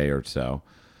a day or so.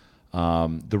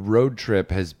 The road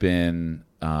trip has been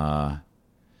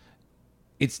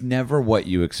it's never what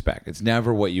you expect. It's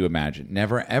never what you imagine.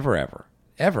 Never, ever, ever,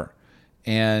 ever.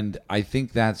 And I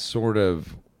think that's sort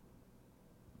of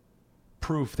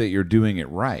proof that you're doing it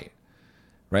right.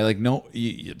 Like, no,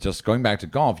 just going back to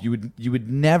golf, you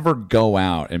would never go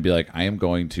out and be like, I am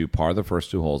going to par the first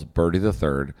 2 holes, birdie the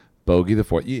third, bogey the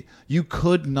fourth. You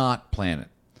could not plan it.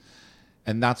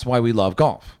 And that's why we love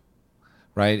golf,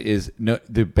 right?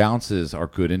 The bounces are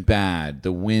good and bad.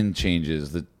 The wind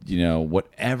changes,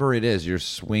 whatever it is, your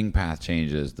swing path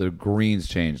changes, the greens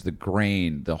change, the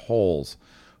grain, the holes,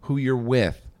 who you're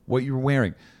with, what you're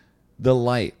wearing, the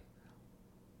light.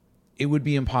 It would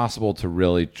be impossible to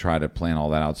really try to plan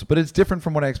all that out. But it's different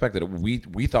from what I expected. We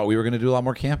thought we were going to do a lot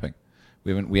more camping.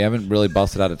 We haven't really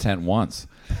busted out a tent once.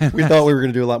 We thought we were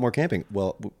going to do a lot more camping.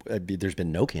 Well, there's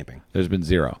been no camping. There's been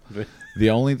zero. The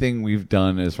only thing we've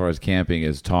done as far as camping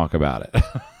is talk about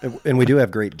it. And we do have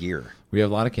great gear. We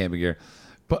have a lot of camping gear.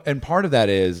 And part of that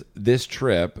is this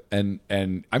trip, and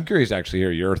I'm curious to actually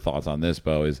hear your thoughts on this,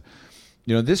 Beau, is,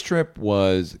 this trip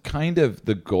was kind of,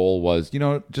 the goal was,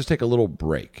 just take a little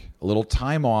break, a little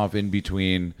time off in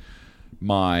between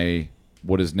my,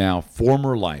 what is now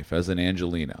former life as an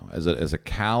Angelino, as a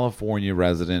California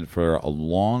resident for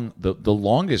the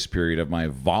longest period of my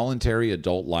voluntary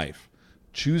adult life,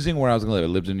 choosing where I was going to live.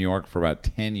 I lived in New York for about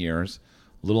 10 years,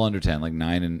 a little under 10, like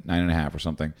 9.5 or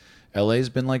something. LA's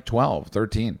been like 12,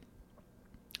 13.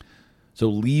 So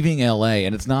leaving LA,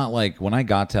 and it's not like when I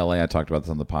got to LA, I talked about this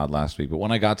on the pod last week, but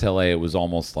when I got to LA, it was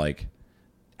almost like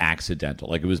accidental.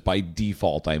 Like it was by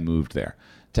default I moved there.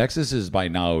 Texas is by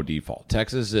no default.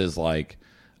 Texas is like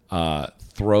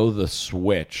throw the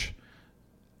switch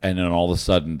and then all of a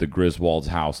sudden the Griswold's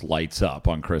house lights up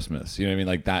on Christmas. You know what I mean?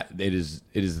 Like that, it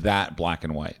is that black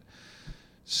and white.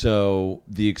 So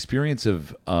the experience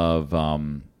of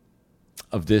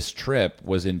this trip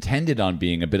was intended on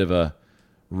being a bit of a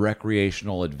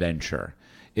recreational adventure.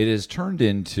 It has turned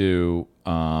into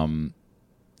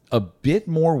a bit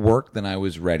more work than I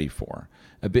was ready for.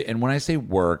 A bit, and when I say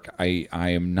work, I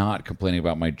am not complaining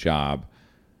about my job,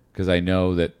 because I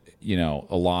know that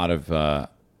a lot of I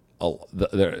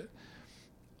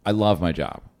love my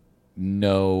job.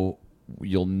 No,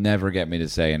 you'll never get me to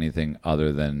say anything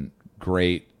other than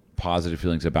great, positive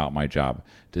feelings about my job.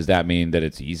 Does that mean that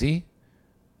it's easy?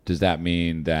 Does that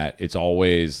mean that it's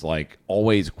always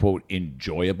quote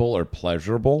enjoyable or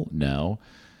pleasurable? No.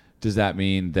 Does that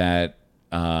mean that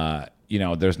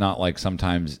there's not like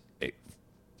sometimes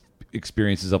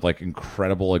experiences of like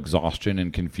incredible exhaustion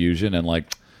and confusion and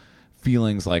like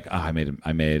feelings like I made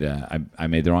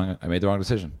the wrong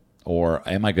decision, or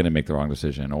am I going to make the wrong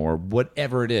decision, or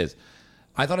whatever it is?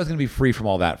 I thought I was going to be free from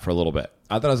all that for a little bit.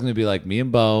 I thought I was going to be like me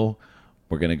and Beau.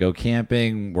 We're going to go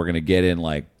camping. We're going to get in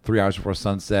like 3 hours before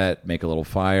sunset, make a little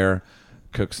fire,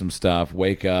 cook some stuff,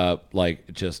 wake up,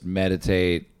 like just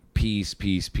meditate, peace.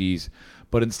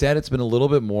 But instead, it's been a little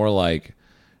bit more like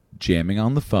jamming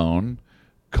on the phone,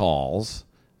 calls,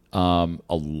 a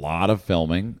lot of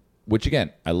filming, which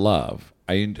again, I love.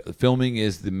 Filming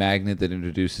is the magnet that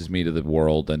introduces me to the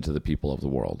world and to the people of the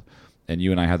world. And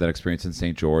you and I had that experience in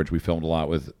St. George. We filmed a lot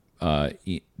with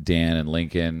Dan and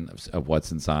Lincoln of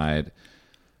What's Inside.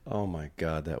 Oh my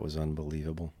God, that was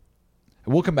unbelievable.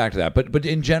 We'll come back to that, but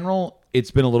in general,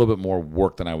 it's been a little bit more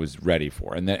work than I was ready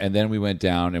for. And then we went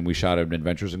down and we shot an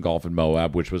Adventures in Golf in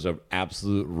Moab, which was an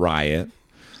absolute riot.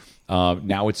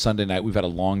 Now it's Sunday night. We've had a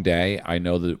long day. I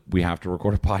know that we have to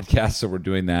record a podcast, so we're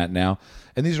doing that now.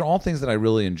 And these are all things that I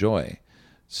really enjoy.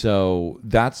 So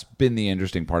that's been the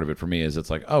interesting part of it for me. Is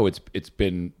it's like, oh, it's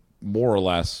been more or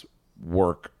less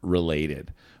work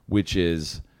related, which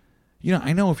is.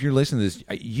 I know if you're listening to this,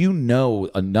 you know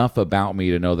enough about me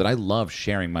to know that I love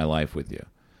sharing my life with you.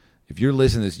 If you're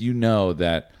listening to this, you know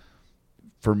that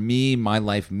for me, my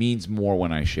life means more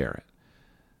when I share it.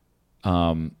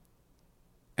 And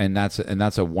that's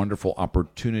a wonderful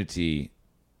opportunity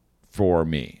for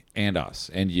me. and us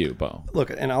and you, Beau. Look,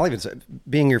 and I'll even say,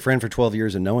 being your friend for 12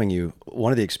 years and knowing you,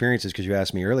 one of the experiences, because you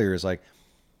asked me earlier, is like,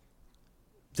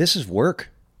 this is work.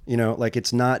 You know, like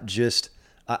it's not just,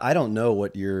 I don't know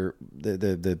what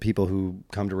the people who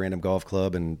come to Random Golf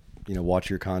Club and, you know, watch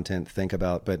your content think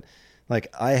about, but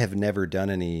like I have never done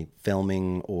any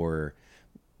filming or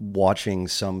watching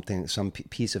something, some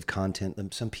piece of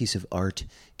content, some piece of art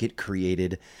get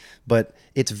created. But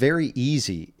it's very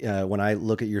easy when I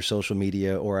look at your social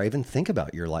media or I even think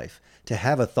about your life to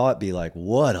have a thought be like,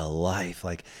 what a life.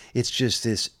 Like it's just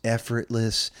this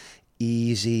effortless,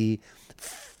 easy,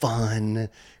 fun,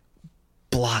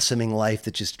 blossoming life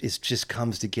that just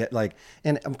comes to get like,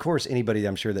 and of course anybody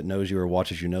I'm sure that knows you or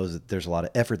watches you knows that there's a lot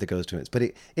of effort that goes to it, but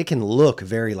it can look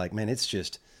very like, man, it's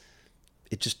just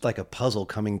like a puzzle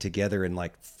coming together in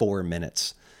like 4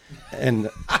 minutes. And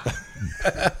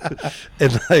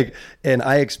and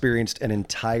I experienced an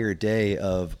entire day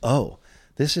of, oh,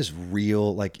 this is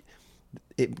real. Like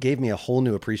it gave me a whole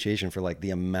new appreciation for like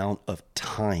the amount of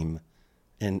time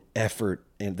and effort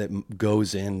and that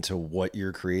goes into what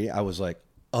you're creating. I was like,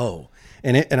 oh,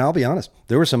 and I'll be honest,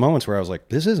 there were some moments where I was like,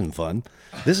 this isn't fun.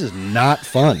 This is not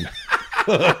fun.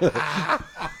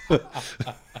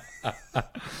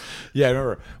 Yeah, I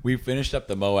remember we finished up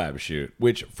the Moab shoot,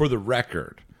 which for the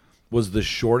record was the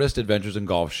shortest Adventures in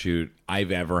Golf shoot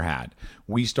I've ever had.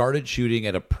 We started shooting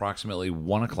at approximately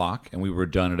 1 o'clock and we were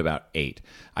done at about 8.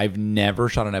 I've never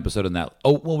shot an episode in that.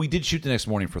 Oh, well, we did shoot the next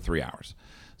morning for 3 hours.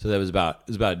 So that was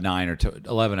about 9 or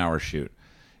 11 hour shoot.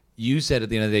 You said at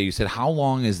the end of the day, you said, how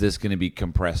long is this going to be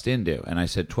compressed into? And I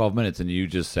said 12 minutes. And you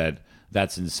just said,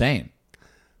 that's insane.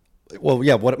 Well,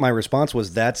 yeah, what my response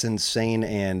was, that's insane.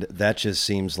 And that just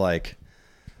seems like,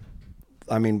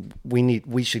 I mean,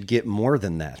 we should get more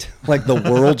than that. Like the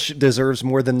world deserves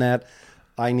more than that.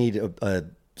 I need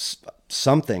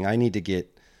something. I need to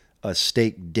get a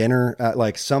steak dinner.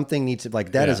 Like something needs to,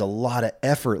 like that is a lot of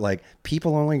effort. Like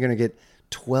people are only going to get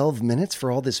 12 minutes for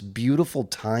all this beautiful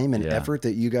time and effort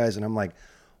that you guys, and I'm like,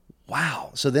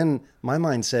 wow. So then my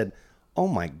mind said, oh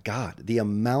my God, the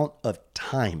amount of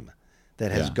time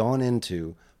that has gone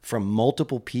into from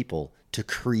multiple people to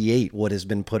create what has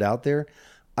been put out there.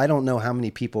 I don't know how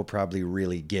many people probably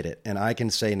really get it. And I can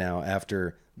say now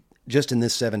after just in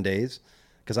this 7 days,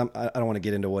 because I don't want to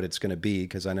get into what it's going to be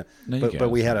because I know,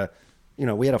 but we had a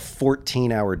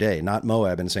 14-hour day, not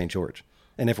Moab and St. George.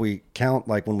 And if we count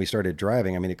like when we started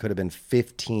driving, I mean, it could have been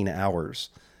 15 hours.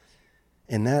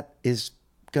 And that is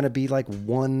going to be like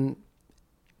one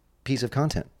piece of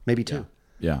content, maybe two.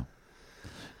 Yeah.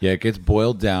 Yeah, it gets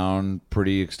boiled down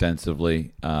pretty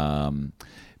extensively.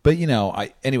 But, you know,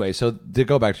 anyway, so to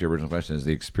go back to your original question, is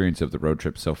the experience of the road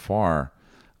trip so far.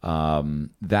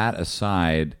 That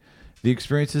aside, the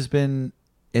experience has been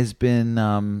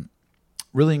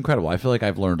really incredible. I feel like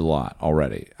I've learned a lot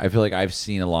already. I feel like I've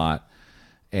seen a lot.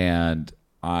 And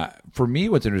for me,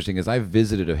 what's interesting is I've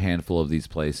visited a handful of these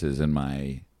places in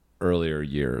my earlier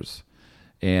years.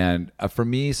 And for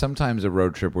me, sometimes a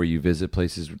road trip where you visit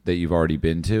places that you've already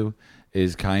been to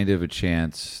is kind of a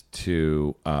chance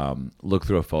to look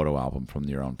through a photo album from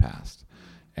your own past.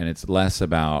 And it's less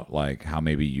about like how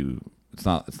maybe it's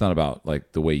not about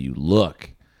like the way you look,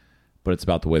 but it's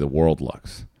about the way the world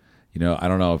looks. You know, I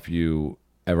don't know if you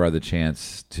ever had the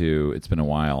chance to, it's been a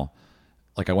while,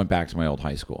 like I went back to my old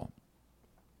high school.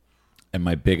 And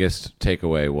my biggest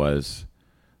takeaway was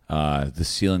the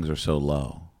ceilings are so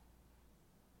low.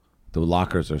 The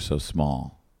lockers are so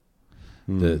small.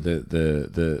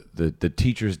 The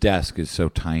teacher's desk is so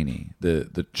tiny.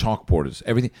 The chalkboard is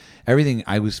everything.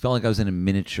 I felt like I was in a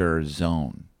miniature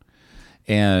zone,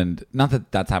 and not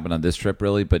that that's happened on this trip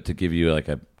really, but to give you like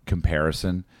a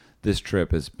comparison, this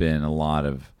trip has been a lot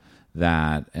of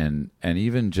that, and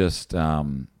even just I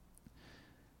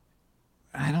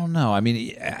don't know. I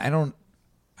mean, I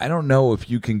don't know if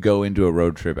you can go into a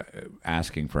road trip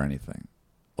asking for anything,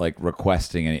 like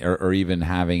requesting any, or even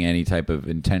having any type of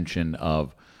intention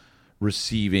of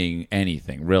receiving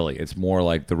anything, really. It's more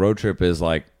like the road trip is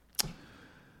like,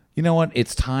 you know what?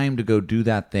 It's time to go do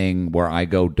that thing where I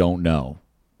don't know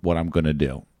what I'm going to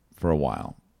do for a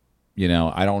while. You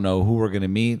know, I don't know who we're going to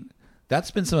meet.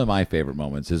 That's been some of my favorite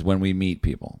moments is when we meet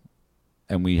people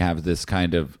and we have this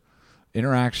kind of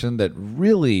interaction that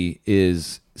really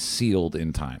is sealed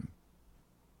in time.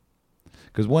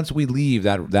 Because once we leave,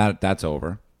 that's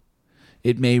over.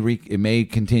 It may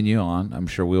continue on. I'm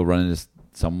sure we'll run into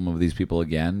some of these people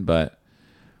again. But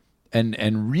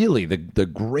and really, the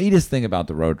greatest thing about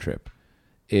the road trip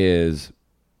is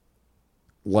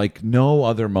like no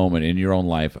other moment in your own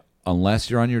life, unless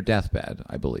you're on your deathbed,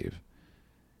 I believe,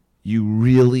 you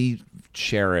really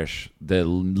cherish the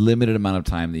limited amount of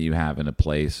time that you have in a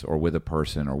place or with a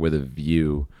person or with a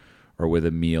view or with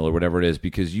a meal or whatever it is,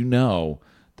 because you know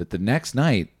that the next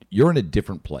night you're in a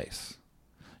different place.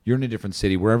 You're in a different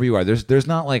city, wherever you are. There's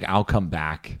not like, I'll come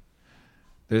back.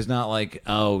 There's not like,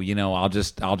 oh, you know, I'll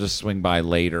just swing by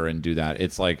later and do that.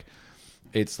 It's like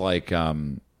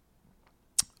you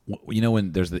know,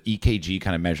 when there's the EKG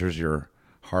kind of measures your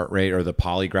heart rate, or the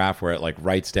polygraph where it like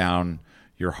writes down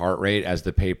your heart rate as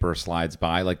the paper slides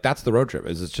by. Like, that's the road trip.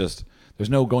 It's just, there's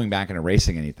no going back and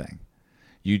erasing anything.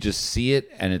 You just see it,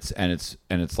 and it's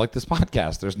like this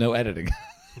podcast. There's no editing.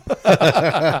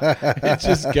 It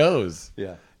just goes.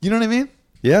 Yeah. You know what I mean?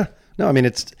 Yeah. No, I mean,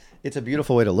 it's a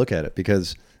beautiful way to look at it,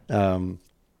 because, I mean,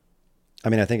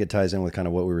 I think it ties in with kind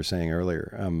of what we were saying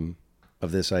earlier,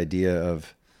 of this idea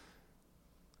of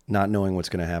not knowing what's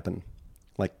going to happen.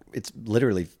 Like, it's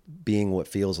literally being what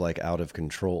feels like out of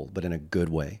control, but in a good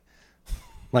way.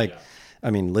 Like, yeah.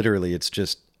 I mean, literally, it's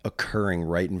just occurring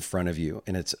right in front of you,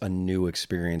 and it's a new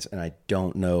experience, and I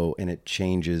don't know, and it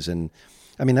changes. And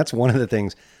I mean, that's one of the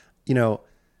things, you know,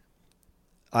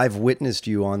 I've witnessed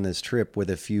you on this trip with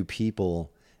a few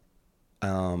people.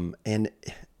 And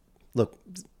look,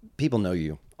 people know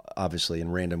you obviously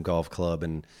in Random Golf Club,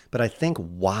 but I think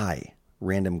why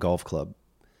Random Golf Club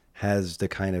has the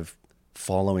kind of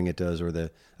following it does, or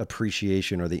the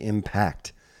appreciation or the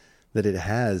impact that it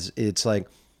has, it's like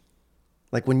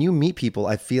when you meet people,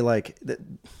 I feel like that,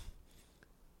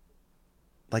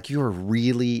 like you're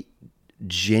really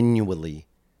genuinely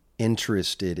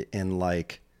interested in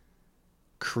like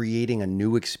creating a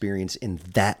new experience in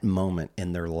that moment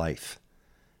in their life.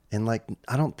 And like,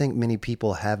 I don't think many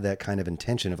people have that kind of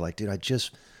intention of like, dude,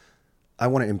 I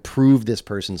want to improve this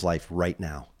person's life right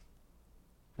now.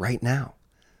 Right now.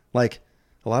 Like,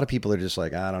 a lot of people are just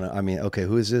like, I don't know. I mean, okay,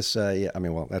 who is this? Yeah, I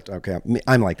mean, well, that's okay.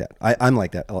 I'm like that. I'm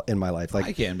like that in my life. Like,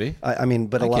 I can be. I mean,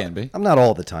 but I can be. I'm not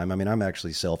all the time. I mean, I'm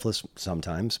actually selfless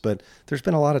sometimes, but there's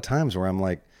been a lot of times where I'm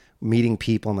like meeting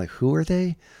people. I'm like, who are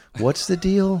they? What's the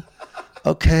deal?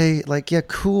 Okay, like, yeah,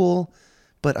 cool.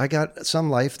 But I got some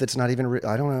life that's not even,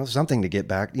 I don't know, something to get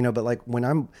back, you know, but like when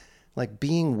I'm like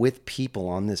being with people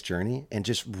on this journey and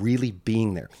just really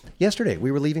being there. Yesterday,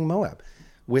 we were leaving Moab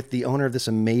with the owner of this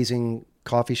amazing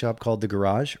coffee shop called The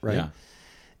Garage, right? Yeah.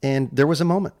 And there was a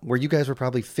moment where you guys were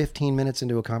probably 15 minutes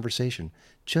into a conversation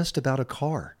just about a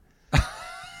car.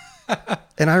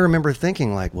 And I remember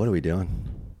thinking like, what are we doing?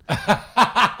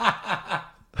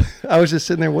 I was just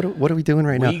sitting there. What are we doing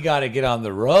right now? We got to get on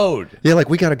the road. Yeah, like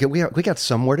we got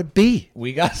somewhere to be.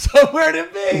 We got somewhere to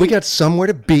be. We got somewhere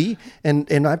to be,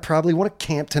 and I probably want to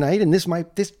camp tonight. And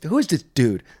who is this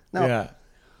dude? No. Yeah,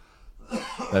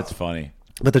 that's funny.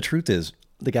 But the truth is,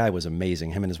 the guy was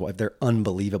amazing. Him and his wife, they're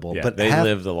unbelievable. Yeah, but they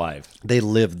live the life. They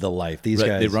lived the life. These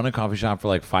guys. They run a coffee shop for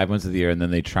like 5 months of the year, and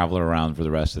then they travel around for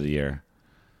the rest of the year.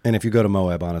 And if you go to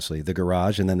Moab, honestly, The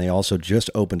Garage, and then they also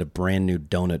just opened a brand new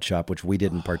donut shop, which we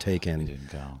didn't partake in. We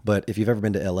didn't go. But if you've ever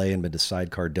been to LA and been to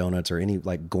Sidecar Donuts or any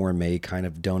like gourmet kind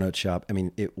of donut shop, I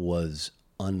mean, it was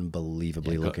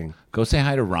unbelievably looking. Go say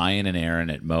hi to Ryan and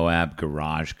Aaron at Moab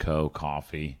Garage Co.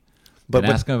 Coffee. But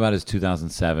ask him about his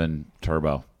 2007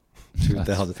 Turbo.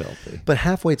 2000. But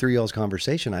halfway through y'all's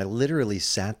conversation, I literally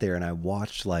sat there and I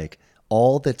watched like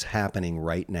all that's happening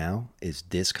right now is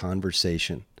this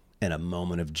conversation. And a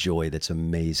moment of joy that's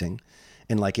amazing.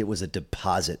 And like it was a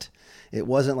deposit. It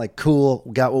wasn't like, cool,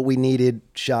 got what we needed,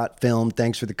 shot, filmed,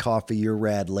 thanks for the coffee, you're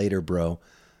rad, later, bro.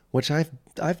 Which I've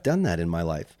done that in my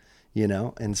life, you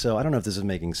know? And so I don't know if this is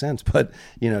making sense, but,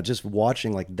 you know, just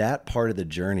watching like that part of the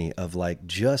journey of like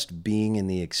just being in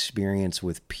the experience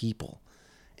with people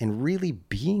and really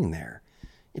being there.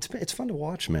 It's fun to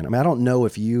watch, man. I mean, I don't know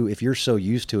if you're so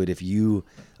used to it, if you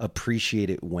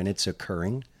appreciate it when it's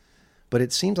occurring. But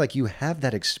it seems like you have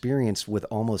that experience with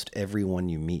almost everyone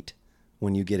you meet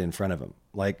when you get in front of them.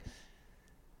 Like,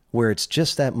 where it's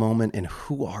just that moment and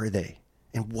who are they?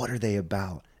 And what are they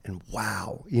about? And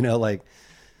wow. You know, like,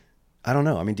 I don't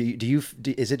know. I mean,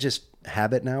 is it just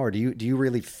habit now? Or do you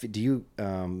really,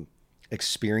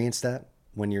 experience that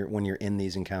when you're in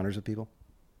these encounters with people?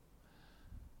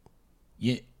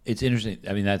 Yeah, it's interesting.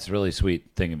 I mean, that's a really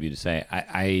sweet thing of you to say.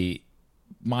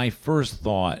 My first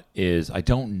thought is I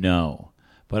don't know,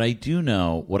 but I do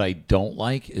know what I don't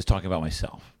like is talking about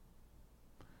myself.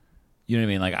 You know what I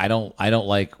mean? Like I don't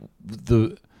like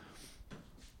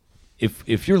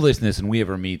if you're listening to this and we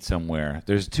ever meet somewhere,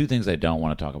 there's two things I don't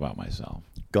want to talk about myself.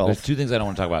 Golf. There's two things I don't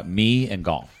want to talk about, me and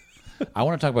golf. I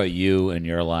want to talk about you and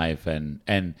your life and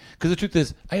because the truth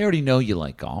is I already know you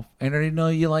like golf. I already know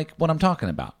you like what I'm talking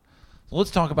about.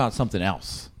 let's talk about something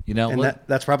else. You know, And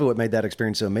that's probably what made that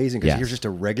experience so amazing, because Yes. you're just a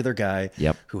regular guy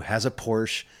Yep. who has a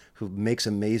Porsche, who makes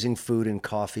amazing food and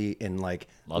coffee, and like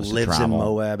Loves to lives in travel.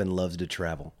 Moab and loves to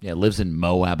travel. Yeah, lives in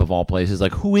Moab of all places.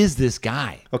 Like, who is this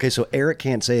guy? Okay, so Erik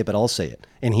can't say it, but I'll say it.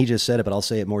 And he just said it, but I'll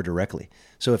say it more directly.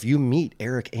 So if you meet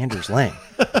Erik Anders Lang,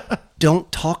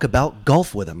 don't talk about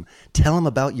golf with him. Tell him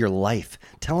about your life.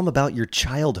 Tell him about your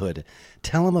childhood.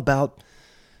 Tell him about,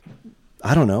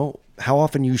 I don't know, how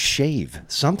often you shave,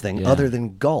 something other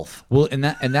than golf. Well, and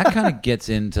that kind of gets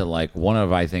into like one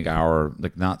of, I think, our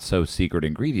like not so secret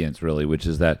ingredients really, which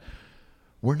is that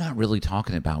we're not really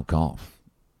talking about golf.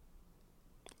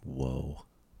 Whoa.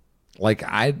 Like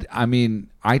I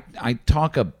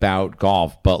talk about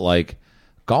golf, but like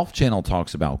Golf Channel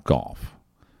talks about golf.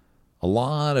 A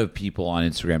lot of people on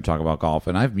Instagram talk about golf,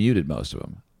 and I've muted most of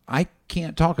them. I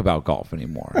can't talk about golf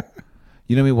anymore.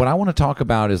 You know what I mean? What I want to talk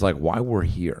about is like why we're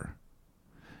here.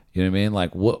 You know what I mean?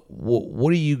 Like what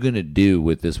are you going to do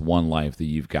with this one life that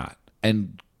you've got?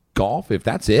 And golf, if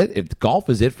that's it, if golf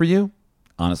is it for you,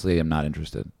 honestly, I'm not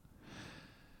interested.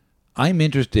 I'm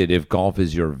interested if golf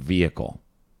is your vehicle,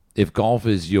 if golf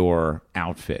is your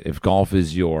outfit, if golf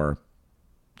is your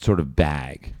sort of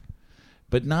bag,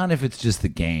 but not if it's just the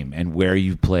game and where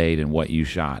you played and what you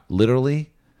shot.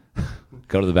 Literally,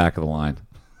 go to the back of the line.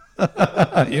 You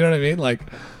know what I mean? Like,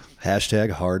 Hashtag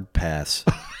hard pass.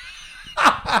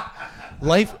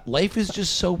 life is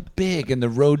just so big, and the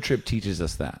road trip teaches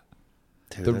us that.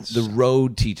 Dude, The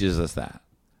road teaches us that.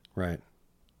 right.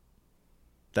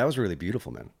 That was really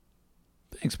beautiful, man.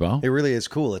 Thanks, Beau. It really is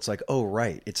cool. It's like, oh,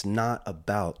 right. It's not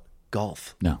about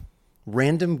golf. No.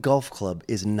 Random Golf Club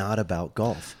is not about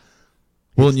golf.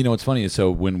 Well, and you know what's funny is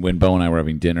so when Beau and I were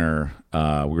having dinner, we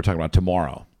were talking about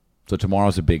tomorrow. So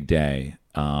tomorrow's a big day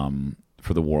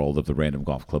for the world of the Random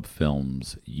Golf Club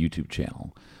Films YouTube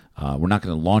channel. We're not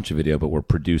going to launch a video, but we're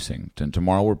producing. And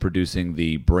tomorrow we're producing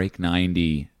the Break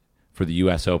 90 for the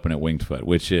U.S. Open at Winged Foot,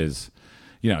 which is,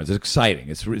 you know, it's exciting.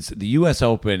 It's the U.S.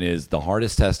 Open is the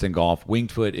hardest test in golf.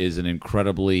 Winged Foot is an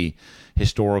incredibly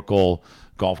historical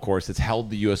golf course. It's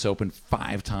held the U.S. Open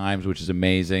 5 times, which is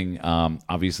amazing.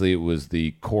 Obviously, it was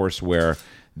the course where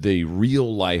the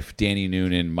real-life Danny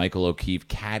Noonan, Michael O'Keefe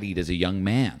caddied as a young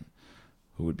man,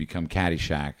 who would become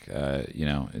Caddyshack, you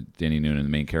know, Danny Noonan, the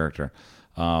main character,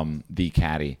 the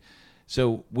caddy.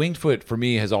 So Winged Foot, for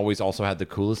me, has always also had the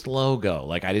coolest logo.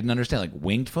 Like, I didn't understand, like,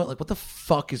 Winged Foot? Like, what the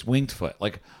fuck is Winged Foot?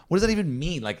 Like, what does that even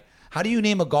mean? Like, how do you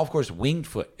name a golf course Winged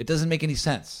Foot? It doesn't make any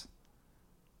sense.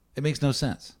 It makes no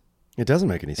sense. It doesn't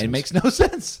make any sense. It makes no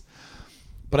sense.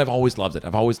 But I've always loved it.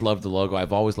 I've always loved the logo.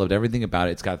 I've always loved everything about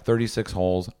it. It's got 36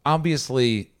 holes.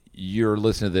 Obviously, you're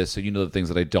listening to this, so you know the things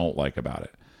that I don't like about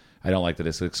it. I don't like that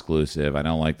it's exclusive. I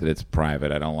don't like that it's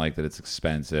private. I don't like that it's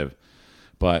expensive.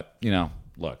 But, you know,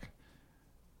 look,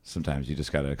 sometimes you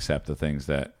just got to accept the things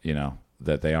that, you know,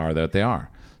 that they are.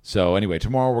 So anyway,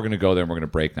 tomorrow we're going to go there and we're going to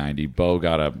break 90. Beau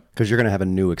Because you're going to have a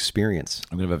new experience.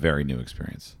 I'm going to have a very new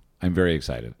experience. I'm very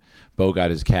excited. Beau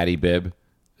got his caddy bib.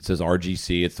 It says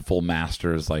RGC. It's the full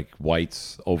Masters, like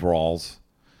whites, overalls.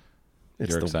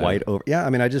 It's You're the excited? white over. Yeah, I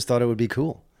mean, I just thought it would be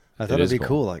cool. I thought It it'd is be cool.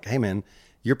 cool. Like, hey, man,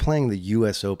 you're playing the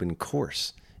U.S. Open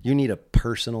course. You need a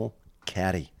personal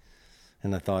caddy.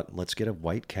 And I thought, let's get a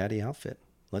white caddy outfit.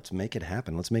 Let's make it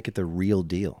happen. Let's make it the real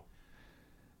deal.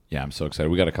 Yeah, I'm so excited.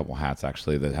 We got a couple hats,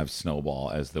 actually, that have Snowball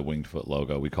as the Winged Foot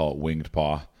logo. We call it Winged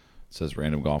Paw. It says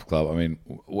Random Golf Club. I mean,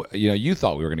 you know, you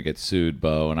thought we were going to get sued,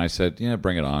 Beau, and I said, yeah,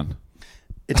 bring it on.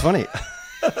 It's funny.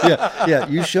 yeah.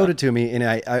 You showed it to me, and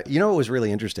I, you know, what was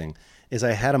really interesting is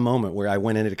I had a moment where I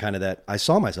went into kind of that. I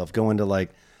saw myself go into like,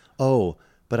 oh,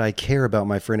 but I care about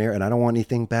my friend Erik, and I don't want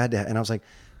anything bad to. And I was like,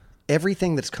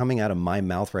 everything that's coming out of my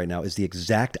mouth right now is the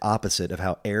exact opposite of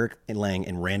how Erik Lang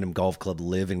and Random Golf Club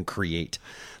live and create.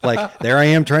 Like, there I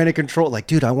am trying to control. Like,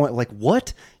 dude, I want, like,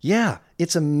 what? Yeah,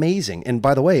 it's amazing. And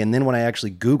by the way, and then when I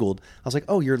actually Googled, I was like,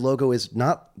 oh, your logo is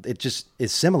not, it just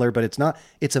is similar, but it's not,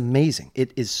 it's amazing.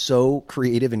 It is so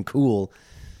creative and cool.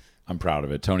 I'm proud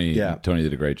of it. Tony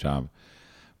did a great job.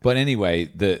 But anyway,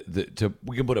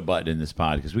 we can put a button in this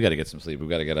pod because we got to get some sleep. We've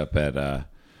got to get up at,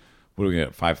 what are we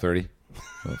at, 5:30?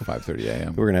 5:30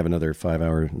 a.m. We're going to have another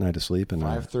 5-hour night of sleep and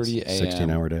 5:30 a.m.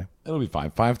 16-hour day. It'll be fine.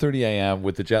 5:30 a.m.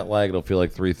 With the jet lag, it'll feel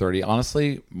like 3:30.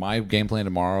 Honestly, my game plan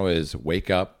tomorrow is wake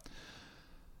up,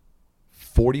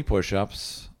 40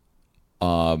 push-ups.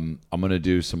 I'm going to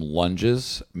do some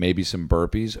lunges, maybe some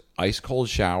burpees, ice cold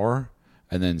shower,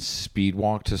 and then speed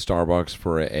walk to Starbucks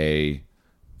for a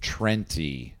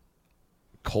Trenti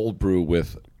cold brew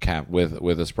with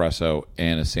espresso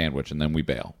and a sandwich, and then we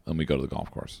bail and we go to the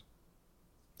golf course.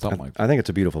 Something like that. I think it's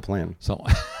a beautiful plan. So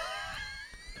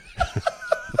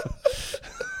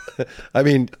I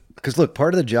mean, because look,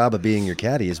 part of the job of being your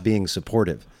caddy is being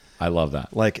supportive. I love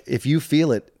that. Like, if you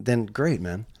feel it, then great,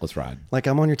 man. Let's ride. Like,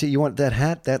 I'm on your team. You want that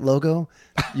hat, that logo,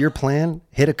 your plan,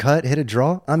 hit a cut, hit a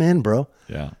draw? I'm in, bro.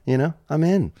 Yeah. You know, I'm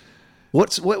in.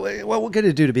 What could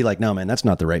it do to be like, no, man, that's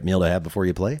not the right meal to have before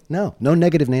you play? No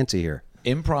negative Nancy here.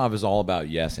 Improv is all about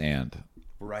yes and.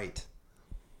 Right.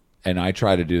 And I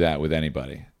try to do that with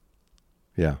anybody.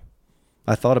 Yeah.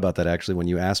 I thought about that actually when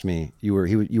you asked me. You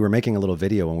were making a little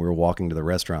video when we were walking to the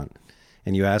restaurant,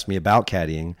 and you asked me about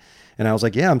caddying, and I was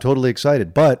like, yeah, I'm totally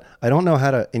excited, but I don't know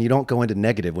how to. And you don't go into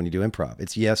negative when you do improv.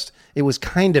 It's yes. It was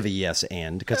kind of a yes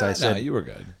and because I said no, you were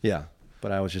good. Yeah,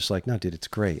 but I was just like, no, dude, it's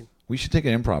great. We should take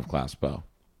an improv class, Beau.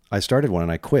 I started one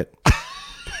and I quit.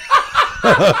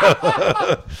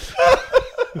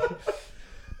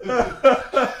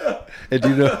 And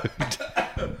you know,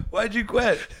 Why'd you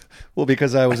quit? well,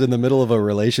 because I was in the middle of a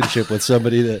relationship with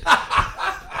somebody that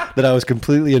I was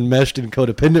completely enmeshed and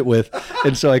codependent with,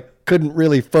 and so I couldn't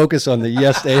really focus on the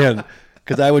yes and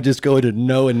because I would just go into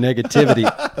no and negativity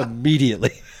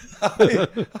immediately.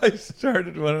 I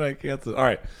started one and I canceled. All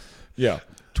right. Yeah.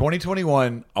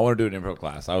 2021, I want to do an improv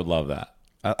class. I would love that.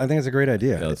 I think it's a great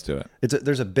idea. Yeah, let's do it.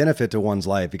 There's a benefit to one's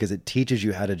life because it teaches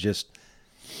you how to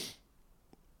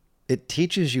it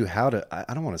teaches you how to,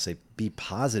 I don't want to say be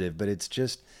positive, but it's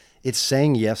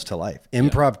saying yes to life.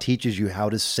 Improv teaches you how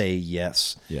to say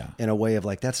yes in a way of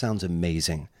like, that sounds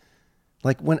amazing.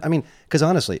 Like because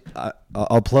honestly,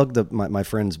 I'll plug my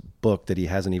friend's book that he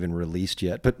hasn't even released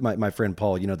yet. But my friend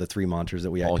Paul, you know, the 3 mantras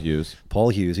that we Paul Hughes. Paul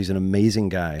Hughes, he's an amazing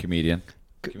guy. Comedian.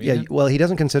 Yeah, well, he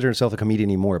doesn't consider himself a comedian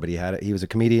anymore, but he was a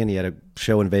comedian. He had a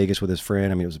show in Vegas with his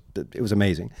friend. I mean, it was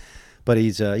amazing. But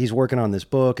he's working on this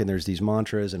book, and there's these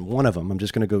mantras, and one of them, I'm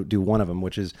just going to go do one of them,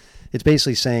 which is, it's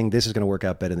basically saying this is going to work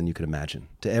out better than you could imagine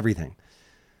to everything.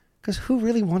 Because who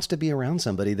really wants to be around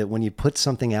somebody that when you put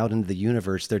something out into the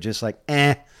universe, they're just like,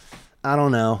 I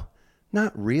don't know.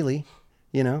 Not really,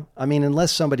 you know? I mean,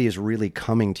 unless somebody is really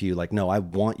coming to you like, no, I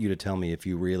want you to tell me if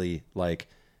you really like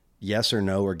yes or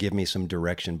no, or give me some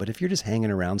direction. But if you're just hanging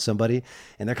around somebody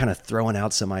and they're kind of throwing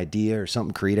out some idea or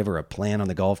something creative or a plan on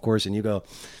the golf course and you go,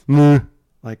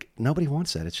 like, nobody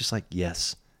wants that. It's just like,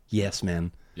 yes,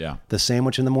 man. Yeah. The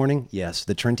sandwich in the morning? Yes.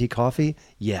 The Trenti coffee?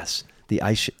 Yes. The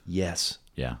ice, yes.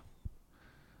 Yeah.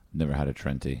 Never had a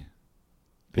Trenti.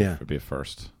 It'd be a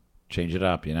first. Change it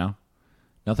up, you know?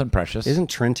 Nothing precious.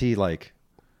 Isn't Trenti like...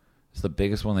 It's the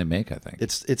biggest one they make, I think.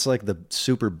 It's like the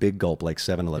super big gulp, like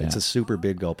 7-Eleven. Yeah. It's a super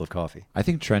big gulp of coffee. I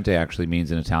think Trente actually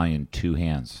means in Italian 2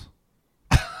 hands.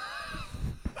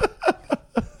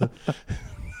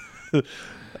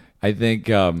 I think,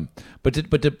 but to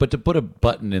put a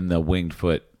button in the Winged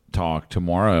Foot talk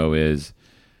tomorrow is,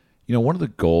 you know, one of the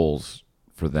goals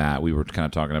for that, we were kind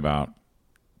of talking about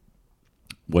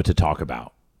what to talk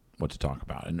about,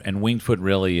 and Winged Foot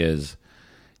really is,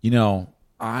 you know,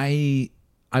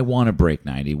 I want to break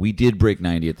 90. We did break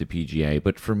 90 at the PGA,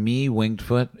 but for me, Winged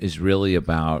Foot is really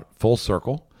about full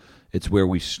circle. It's where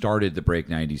we started the Break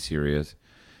 90 series.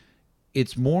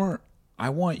 It's more, I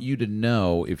want you to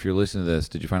know, if you're listening to this,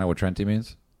 did you find out what Trenti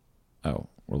means? Oh,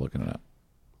 we're looking it up.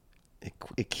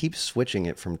 It keeps switching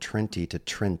it from Trenti to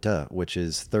Trenta, which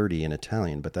is 30 in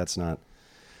Italian, but that's not.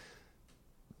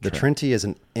 The Trenti is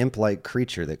an imp-like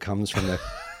creature that comes from the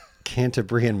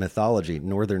Cantabrian mythology,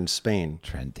 northern Spain.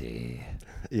 Trenti.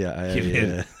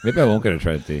 Yeah. Maybe I won't go to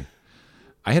Trenti.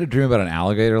 I had a dream about an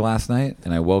alligator last night,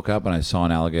 and I woke up and I saw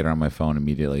an alligator on my phone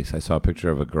immediately. So I saw a picture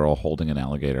of a girl holding an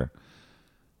alligator,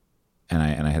 and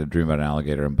I had a dream about an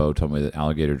alligator. And Beau told me that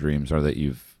alligator dreams are that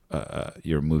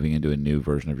you're moving into a new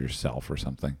version of yourself or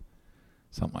something.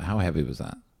 How heavy was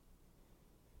that?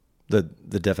 The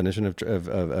definition of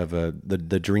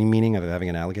the dream meaning of having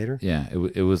an alligator? Yeah,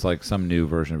 it was like some new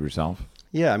version of yourself.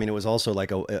 Yeah, I mean, it was also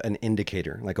like an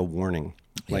indicator, like a warning,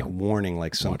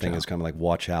 like something is coming, like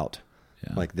watch out,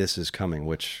 like this is coming,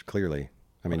 which clearly,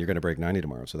 I mean, you're going to break 90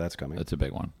 tomorrow, so that's coming. That's a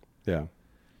big one. Yeah.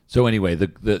 So anyway,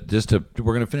 we're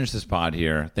going to finish this pod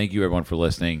here. Thank you everyone for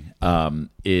listening.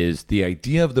 Is the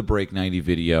idea of the Break 90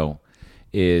 video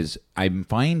is I'm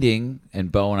finding, and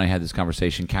Beau and I had this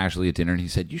conversation casually at dinner, and he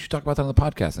said, you should talk about that on the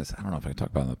podcast. And I said, I don't know if I can talk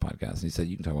about it on the podcast. And he said,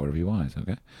 you can talk about whatever you want. I said,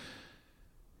 okay.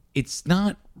 It's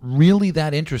not really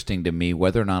that interesting to me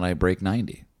whether or not I break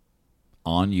 90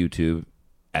 on YouTube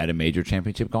at a major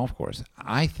championship golf course.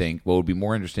 I think what would be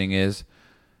more interesting is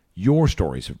your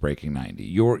stories of breaking 90,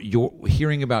 your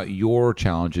hearing about your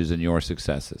challenges and your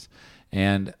successes.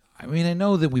 And I mean, I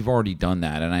know that we've already done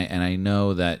that, and I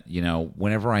know that, you know,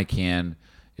 whenever I can,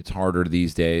 it's harder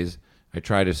these days. I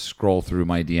try to scroll through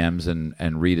my DMs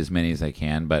and read as many as I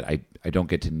can, but I don't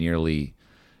get to nearly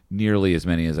nearly as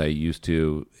many as I used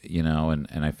to,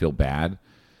 and I feel bad.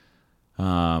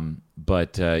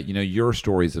 But your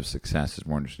stories of success is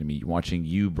more interesting to me. Watching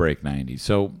you break 90.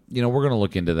 So, we're going to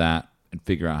look into that and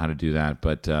figure out how to do that.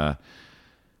 But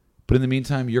in the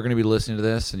meantime, you're going to be listening to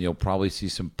this, and you'll probably see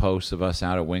some posts of us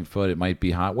out at Wingfoot. It might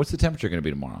be hot. What's the temperature going to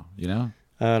be tomorrow?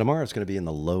 Tomorrow it's going to be in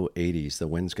the low 80s. The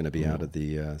wind's going to be out of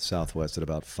the southwest at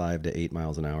about 5 to 8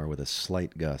 miles an hour with a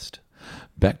slight gust.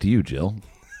 Back to you, Jill.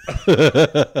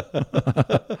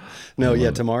 No,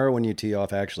 yeah, tomorrow when you tee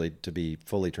off, actually, to be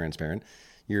fully transparent,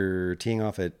 you're teeing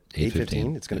off at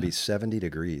 8:15. It's going to be 70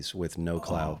 degrees with no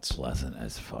clouds. Pleasant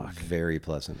as fuck. Very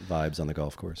pleasant vibes on the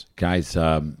golf course. Guys,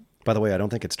 by the way, I don't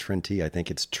think it's Trenti. I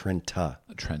think it's Trenta.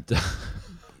 Trenta.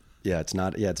 Yeah, it's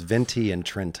not. Yeah, it's Venti and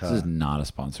Trenta. This is not a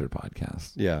sponsored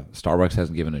podcast. Yeah. Starbucks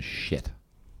hasn't given a shit.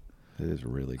 It is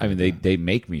really good. I mean, they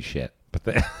make me shit, but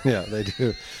they... Yeah, they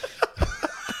do.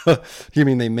 You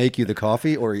mean they make you the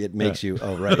coffee, or it makes you?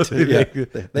 Oh, right. Yeah,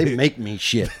 they make me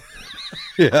shit.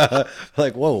 Yeah,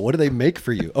 like, whoa, what do they make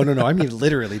for you? Oh, no, I mean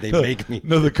literally, they make me.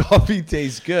 No, the coffee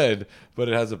tastes good, but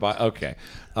it has a okay.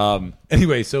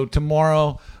 Anyway, so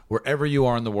tomorrow, wherever you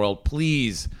are in the world,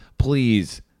 please,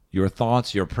 your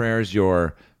thoughts, your prayers,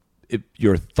 your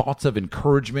thoughts of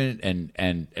encouragement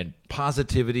and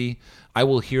positivity, I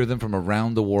will hear them from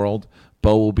around the world.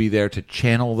 Beau will be there to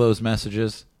channel those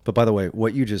messages. But by the way,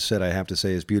 what you just said, I have to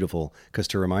say, is beautiful. Because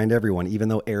to remind everyone, even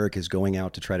though Erik is going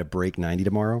out to try to break 90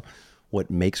 tomorrow,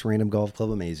 what makes Random Golf Club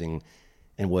amazing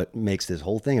and what makes this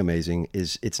whole thing amazing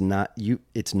is it's not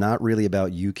really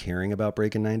about you caring about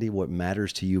breaking 90. What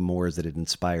matters to you more is that it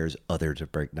inspires others to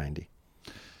break 90.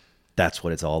 That's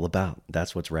what it's all about.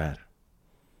 That's what's rad.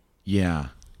 Yeah.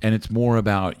 And it's more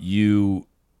about you.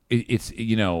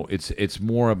 It's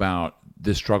more about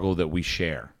the struggle that we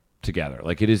share together.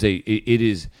 Like it is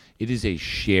a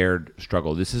shared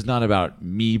struggle. This is not about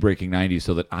me breaking 90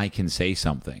 so that I can say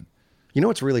something. You know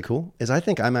what's really cool is I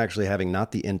think I'm actually having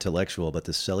not the intellectual but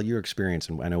the cellular experience,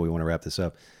 and I know we want to wrap this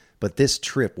up, but this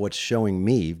trip, what's showing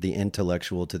me the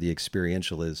intellectual to the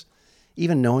experiential is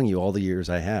even knowing you all the years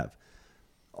I have.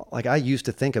 Like I used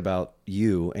to think about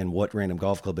you and what Random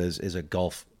Golf Club is a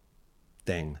golf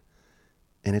thing,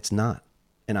 and it's not.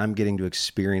 And I'm getting to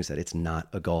experience that. It's not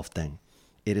a golf thing.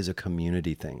 It is a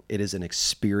community thing. It is an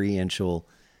experiential.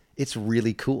 It's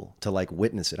really cool to like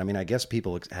witness it. I mean, I guess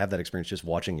people have that experience just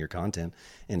watching your content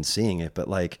and seeing it, but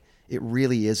like it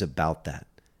really is about that.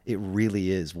 It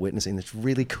really is witnessing. It's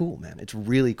really cool, man. It's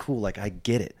really cool. Like I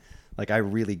get it. Like I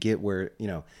really get where,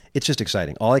 it's just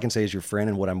exciting. All I can say is your friend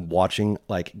and what I'm watching,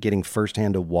 like getting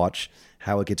firsthand to watch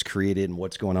how it gets created and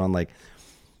what's going on. Like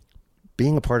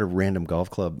being a part of Random Golf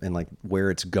Club and like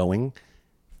where it's going,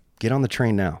 get on the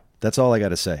train now. That's all I got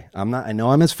to say. I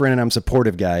know I'm his friend and I'm a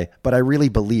supportive guy, but I really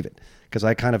believe it because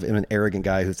I kind of am an arrogant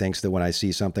guy who thinks that when I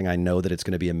see something, I know that it's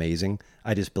going to be amazing.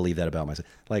 I just believe that about myself.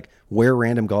 Like where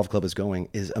Random Golf Club is going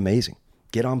is amazing.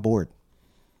 Get on board.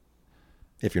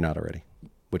 If you're not already,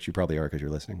 which you probably are because you're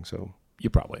listening. So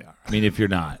you probably are. I mean, if you're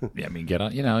not, get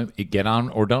on, get on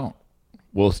or don't.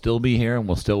 We'll still be here and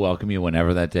we'll still welcome you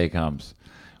whenever that day comes.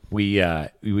 We've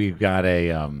got a,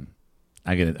 I'm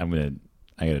going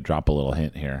to drop a little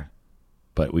hint here.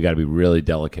 But we got to be really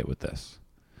delicate with this.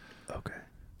 Okay.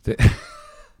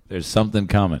 There's something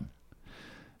coming.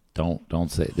 Don't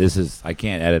say this is. I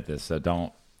can't edit this, so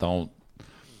don't.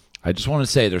 I just want to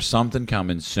say there's something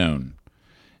coming soon,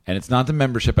 and it's not the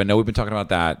membership. I know we've been talking about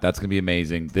that. That's going to be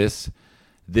amazing. This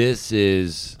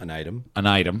is an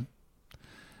item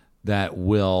that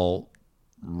will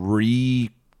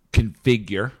reconfigure,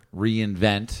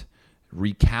 reinvent,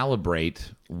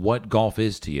 recalibrate what golf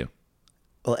is to you.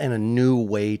 Well, and a new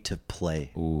way to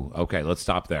play. Ooh, okay. Let's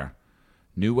stop there.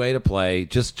 New way to play.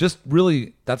 Just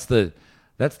really, that's the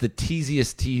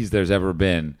teasiest tease there's ever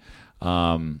been.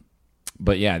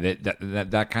 But yeah,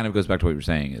 that kind of goes back to what you were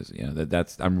saying. Is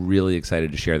that's I'm really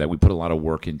excited to share that. We put a lot of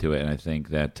work into it, and I think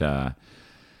that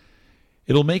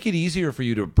it'll make it easier for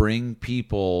you to bring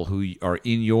people who are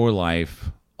in your life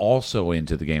also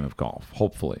into the game of golf.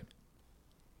 Hopefully,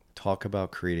 talk about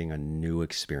creating a new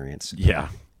experience. Yeah.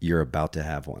 You're about to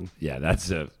have one. Yeah, we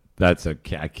got to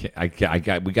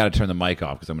turn the mic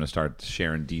off because I'm going to start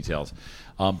sharing details.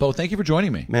 Beau, thank you for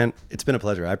joining me. Man, it's been a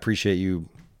pleasure. I appreciate you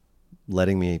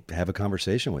letting me have a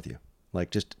conversation with you. I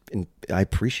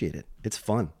appreciate it. It's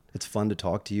fun. It's fun to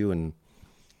talk to you, and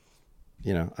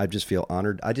I just feel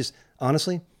honored.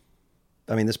 Honestly,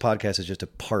 I mean, this podcast is just a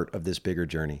part of this bigger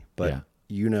journey, but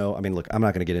I mean, look, I'm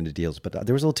not going to get into deals, but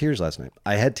there was little tears last night.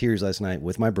 I had tears last night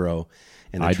with my bro.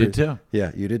 And I did too.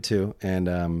 Yeah, you did too. And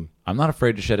I'm not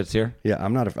afraid to shed a tear. yeah,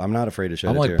 I'm not afraid to shed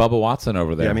I'm a like tear. Bubba Watson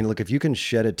over there. Yeah, I mean, look, if you can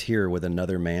shed a tear with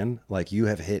another man, like you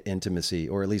have hit intimacy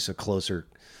or at least a closer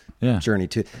journey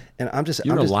to. And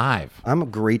You're alive. I'm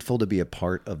grateful to be a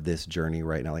part of this journey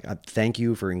right now. Like, I thank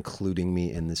you for including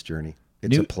me in this journey.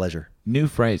 It's a pleasure. New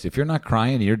phrase. If you're not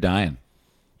crying, you're dying.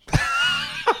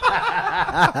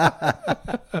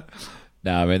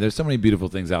 No, I mean, there's so many beautiful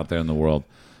things out there in the world.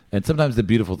 And sometimes the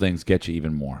beautiful things get you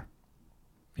even more.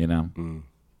 You know? Mm.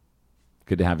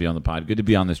 Good to have you on the pod. Good to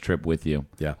be on this trip with you.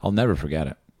 Yeah. I'll never forget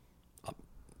it.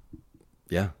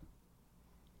 Yeah.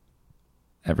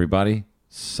 Everybody,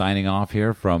 signing off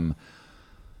here from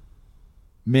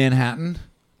Manhattan.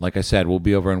 Like I said, we'll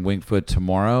be over in Wingfoot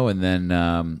tomorrow, and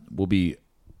then we'll be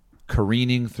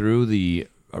careening through the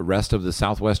rest of the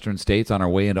southwestern states on our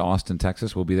way into Austin,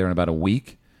 Texas. We'll be there in about a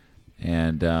week.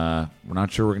 And we're not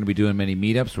sure we're going to be doing many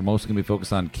meetups. We're mostly going to be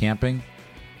focused on camping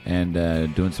and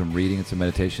doing some reading and some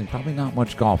meditation. Probably not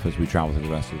much golf as we travel through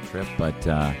the rest of the trip. But,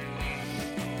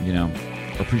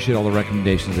 appreciate all the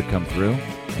recommendations that come through.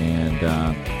 And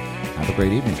have a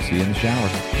great evening. See you in the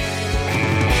shower.